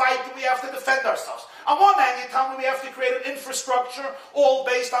have to fight and we have to defend ourselves. On one hand, you tell me we have to create an infrastructure all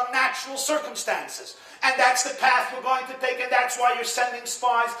based on natural circumstances. And that's the path we're going to take, and that's why you're sending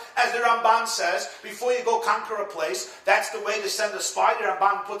spies, as the Ramban says, before you go conquer a place. That's the way to send a spy. The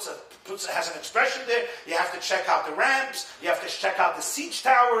Ramban has an expression there. You have to check out the ramps. You have to check out the siege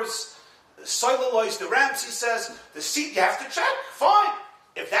towers. The celluloids, the ramps, he says. The seat, you have to check. Fine.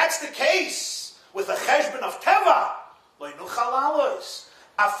 If that's the case, with a cheshbon of teva,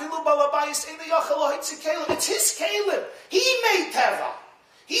 it's his kalim. He made teva.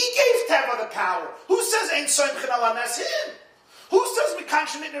 He gave teva the power. Who says ain't soimchen ala nes? Him. Who says we can't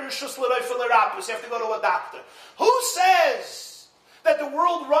shemit nerishus l'roi for l'rapus? You have to go to a doctor. Who says that the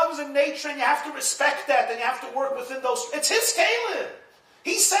world runs in nature and you have to respect that and you have to work within those? It's his kalim.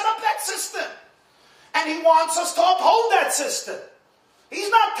 He set up that system, and he wants us to uphold that system. He's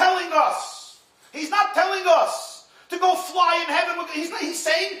not telling us. He's not telling us to go fly in heaven. He's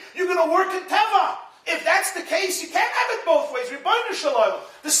saying you're going to work in teva. If that's the case, you can't have it both ways. Rebbeinu Shalom.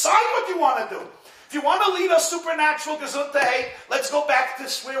 Decide what you want to do. If you want to lead us supernatural gesundheit, let's go back to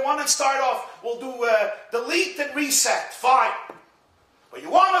square one and start off. We'll do delete and reset. Fine. But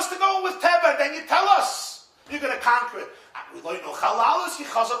you want us to go with teva, and then you tell us you're going to conquer it. It's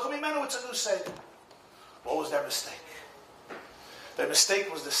a new saying. What was their mistake? Their mistake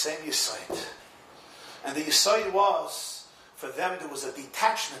was the same Yesod. And the Yesod was, for them there was a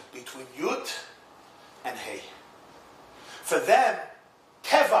detachment between Yud and Hey. For them,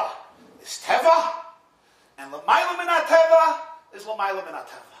 Teva is Teva, and L'mayla min ha-Teva is L'mayla min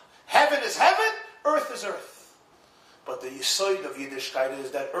ha-Teva. Heaven is heaven, earth is earth. But the Yesod of Yiddishkeit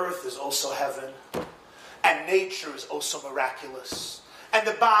is that earth is also heaven, and nature is also miraculous, and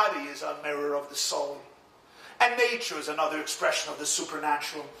the body is a mirror of the soul, and nature is another expression of the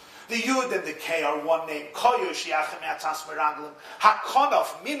supernatural. The Yud and the K are one name. Koyosh yachem yatzas meraglim.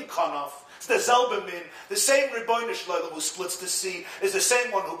 Hakonof, min konof. It's the Zelbamin. The same Rebbeinu Shalom who splits the sea is the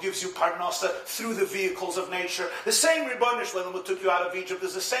same one who gives you parnasa through the vehicles of nature. The same Rebbeinu Shalom who took you out of Egypt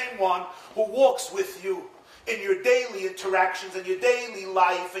is the same one who walks with you in your daily interactions, in your daily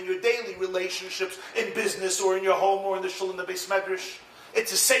life, in your daily relationships, in business or in your home or in the shul in the Beis Medrash. It's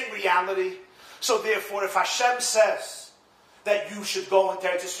the same reality. So therefore, if Hashem says that you should go into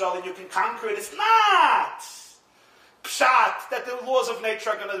Eretz Yisrael and you can conquer it, it's not pshat that the laws of nature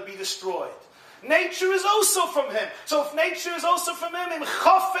are going to be destroyed. Nature is also from Him. So if nature is also from Him, im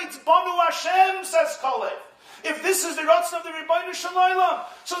chafetz banu Hashem, says Kalev. If this is the Ratzon of the Rebbeinu Shalom,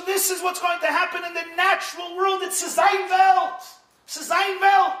 so this is what's going to happen in the natural world. It's a Zayin Welt. It's a Zayin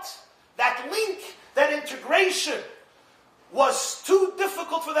Welt. That link, that integration was too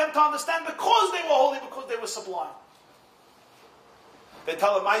difficult for them to understand because they were holy, because they were sublime. They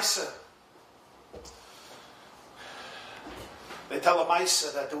tell a Maisa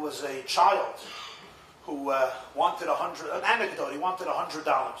that there was a child who wanted an anecdote. He wanted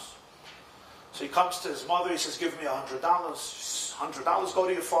 $100. So he comes to his mother. He says, "Give me $100. $100. Go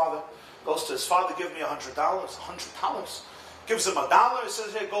to your father." Goes to his father. "Give me $100. $100." Gives him $1. He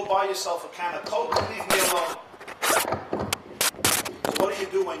says, "Here, go buy yourself a can of Coke and leave me alone." So what do you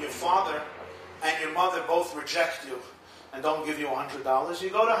do when your father and your mother both reject you and don't give you $100? You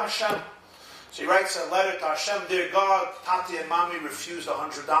go to Hashem. So he writes a letter to Hashem. "Dear God, Tati and Mommy refused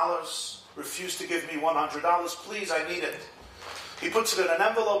 $100. Refused to give me $100. Please, I need it." He puts it in an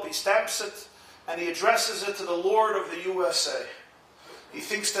envelope. He stamps it. And he addresses it to the Lord of the USA. He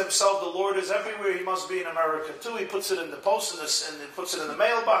thinks to himself, the Lord is everywhere. He must be in America too. He puts it in the post and he puts it in the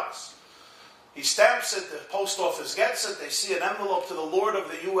mailbox. He stamps it. The post office gets it. They see an envelope to the Lord of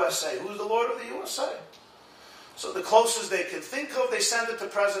the USA. Who's the Lord of the USA? So the closest they can think of, they send it to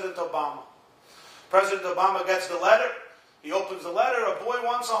President Obama. President Obama gets the letter. He opens the letter. A boy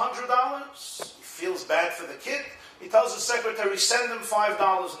wants $100. He feels bad for the kid. He tells his secretary, send him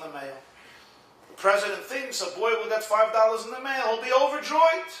 $5 in the mail. The president thinks a boy will get $5 in the mail. He'll be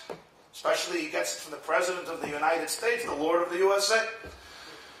overjoyed. Especially he gets it from the President of the United States, the Lord of the USA.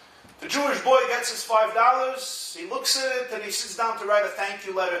 The Jewish boy gets his $5, he looks at it, and he sits down to write a thank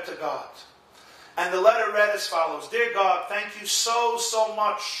you letter to God. And the letter read as follows: Dear God, thank you so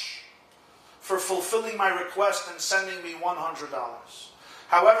much for fulfilling my request and sending me $100.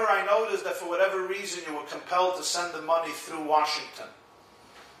 However, I noticed that for whatever reason you were compelled to send the money through Washington.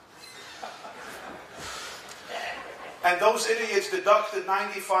 And those idiots deducted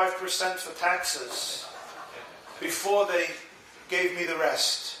 95% for taxes before they gave me the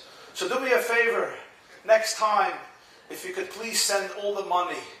rest. So do me a favor, next time, if you could please send all the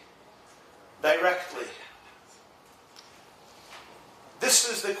money directly. This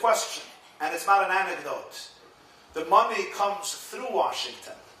is the question, and it's not an anecdote. The money comes through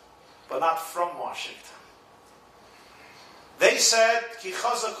Washington, but not from Washington. They said, Ki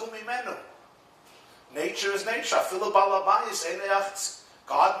chazaku mimenu. Nature is nature.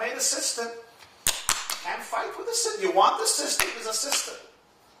 God made a system. Can't fight with the system. You want the system, there's a system.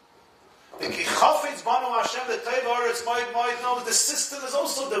 The Kichafetz Banu Hashem, the Teva Oretz Moed Moed knows the system is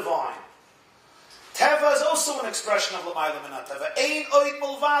also divine. Teva is also an expression of L'mayla Min HaTeva. Ein oid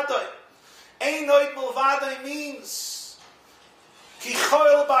mulvadoi. Ein oid mulvadoi means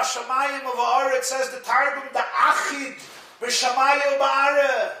Kichoil B'Shamayim of Ha'aretz, says the Targum, the Achid B'Shamayim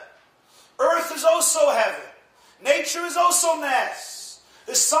Ba'areh. Earth is also heaven. Nature is also Nes.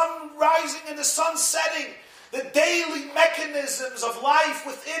 The sun rising and the sun setting, the daily mechanisms of life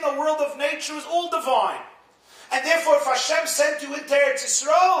within a world of nature is all divine. And therefore, if Hashem sent you into Eretz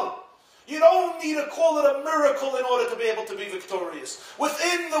Yisrael, you don't need to call it a miracle in order to be able to be victorious.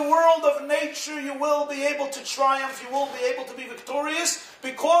 Within the world of nature, you will be able to triumph, you will be able to be victorious,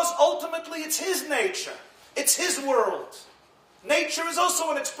 because ultimately it's His nature. It's His world. Nature is also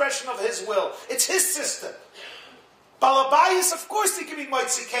an expression of His will. It's His system. Balabayas, of course he can be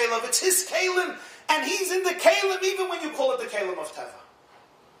Moitzi Caleb. It's his Kalim, and he's in the Kalim even when you call it the Kalim of Teva.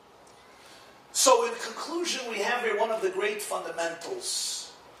 So in conclusion, we have here one of the great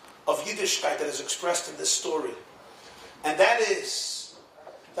fundamentals of Yiddishkeit that is expressed in this story. And that is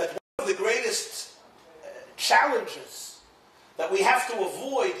that one of the greatest challenges that we have to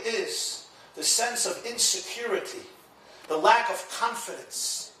avoid is the sense of insecurity, the lack of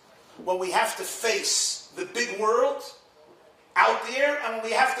confidence when we have to face the big world out there and when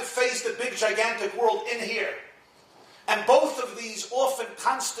we have to face the big gigantic world in here. And both of these often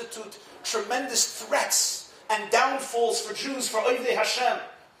constitute tremendous threats and downfalls for Jews, for Oivdei Hashem.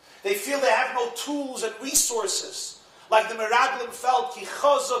 They feel they have no tools and resources. Like the Meraglim felt, Ki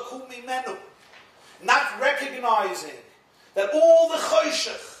chazaku mimenu, not recognizing that all the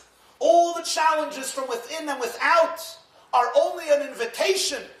choshech, all the challenges from within and without are only an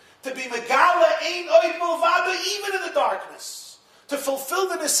invitation to be megala ein oid mulvada, even in the darkness, to fulfill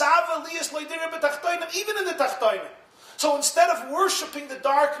the nisava liyas loydira b'tachtoinim, even in the tachtoinim. So instead of worshipping the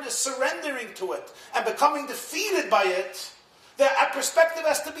darkness, surrendering to it, and becoming defeated by it, the perspective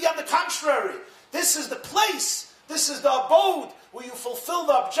has to be on the contrary. This is the place, this is the abode, where you fulfill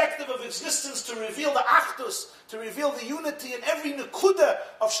the objective of existence, to reveal the achdus, to reveal the unity in every nekuda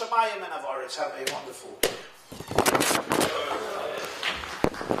of Shemayim and of Aretz. Have a wonderful day.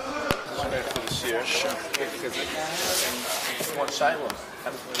 Sure. Because one Shiloh,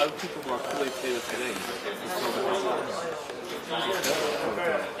 how people who are fully play with today.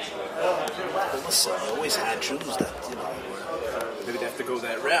 Listen, you always had Jews that, Maybe they have to go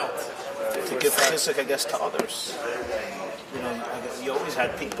that route. to give chizuk, I guess, to others. You always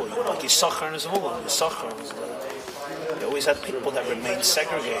had people, like Yisachar and Zohar. You always had people that remained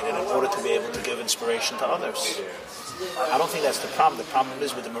segregated in order to be able to give inspiration to others. I don't think that's the problem. The problem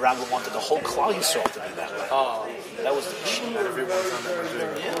is with the Meraglim wanted the whole Klal Yisrael to be that way. Oh, That was the issue. not everyone's on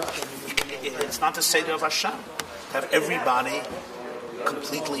that. Yeah. It's not the Seder of Hashem. To have everybody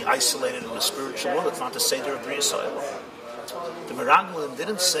completely isolated in the spiritual world, it's not the Seder of Bria Yisrael. The Meraglim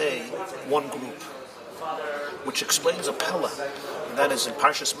didn't say one group, which explains a Pella. And that is in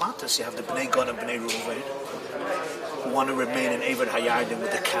Parshas Matas, you have the Bnei Gad and Bnei Reuven, who want to remain in Eved Hayardim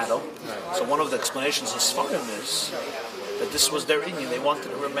with the cattle. So one of the explanations in Sfarim is that this was their inyan. They wanted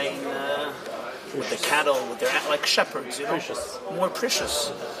to remain with the cattle, with their like shepherds, more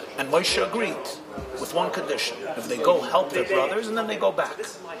precious. And Moshe agreed with one condition: if they go help their brothers, and then they go back.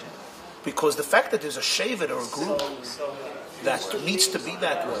 Because the fact that there's a shevet or a group that needs to be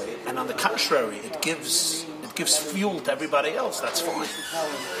that way, and on the contrary, it gives fuel to everybody else, that's fine.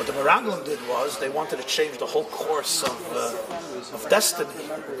 What the Meraglim did was, they wanted to change the whole course of destiny.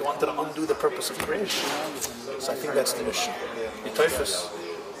 They wanted to undo the purpose of creation. So I think that's the issue. You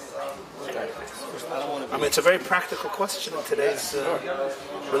I mean, it's a very practical question in today's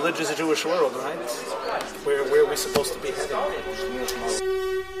religious Jewish world, right? Where are we supposed to be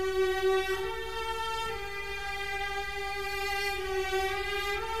heading?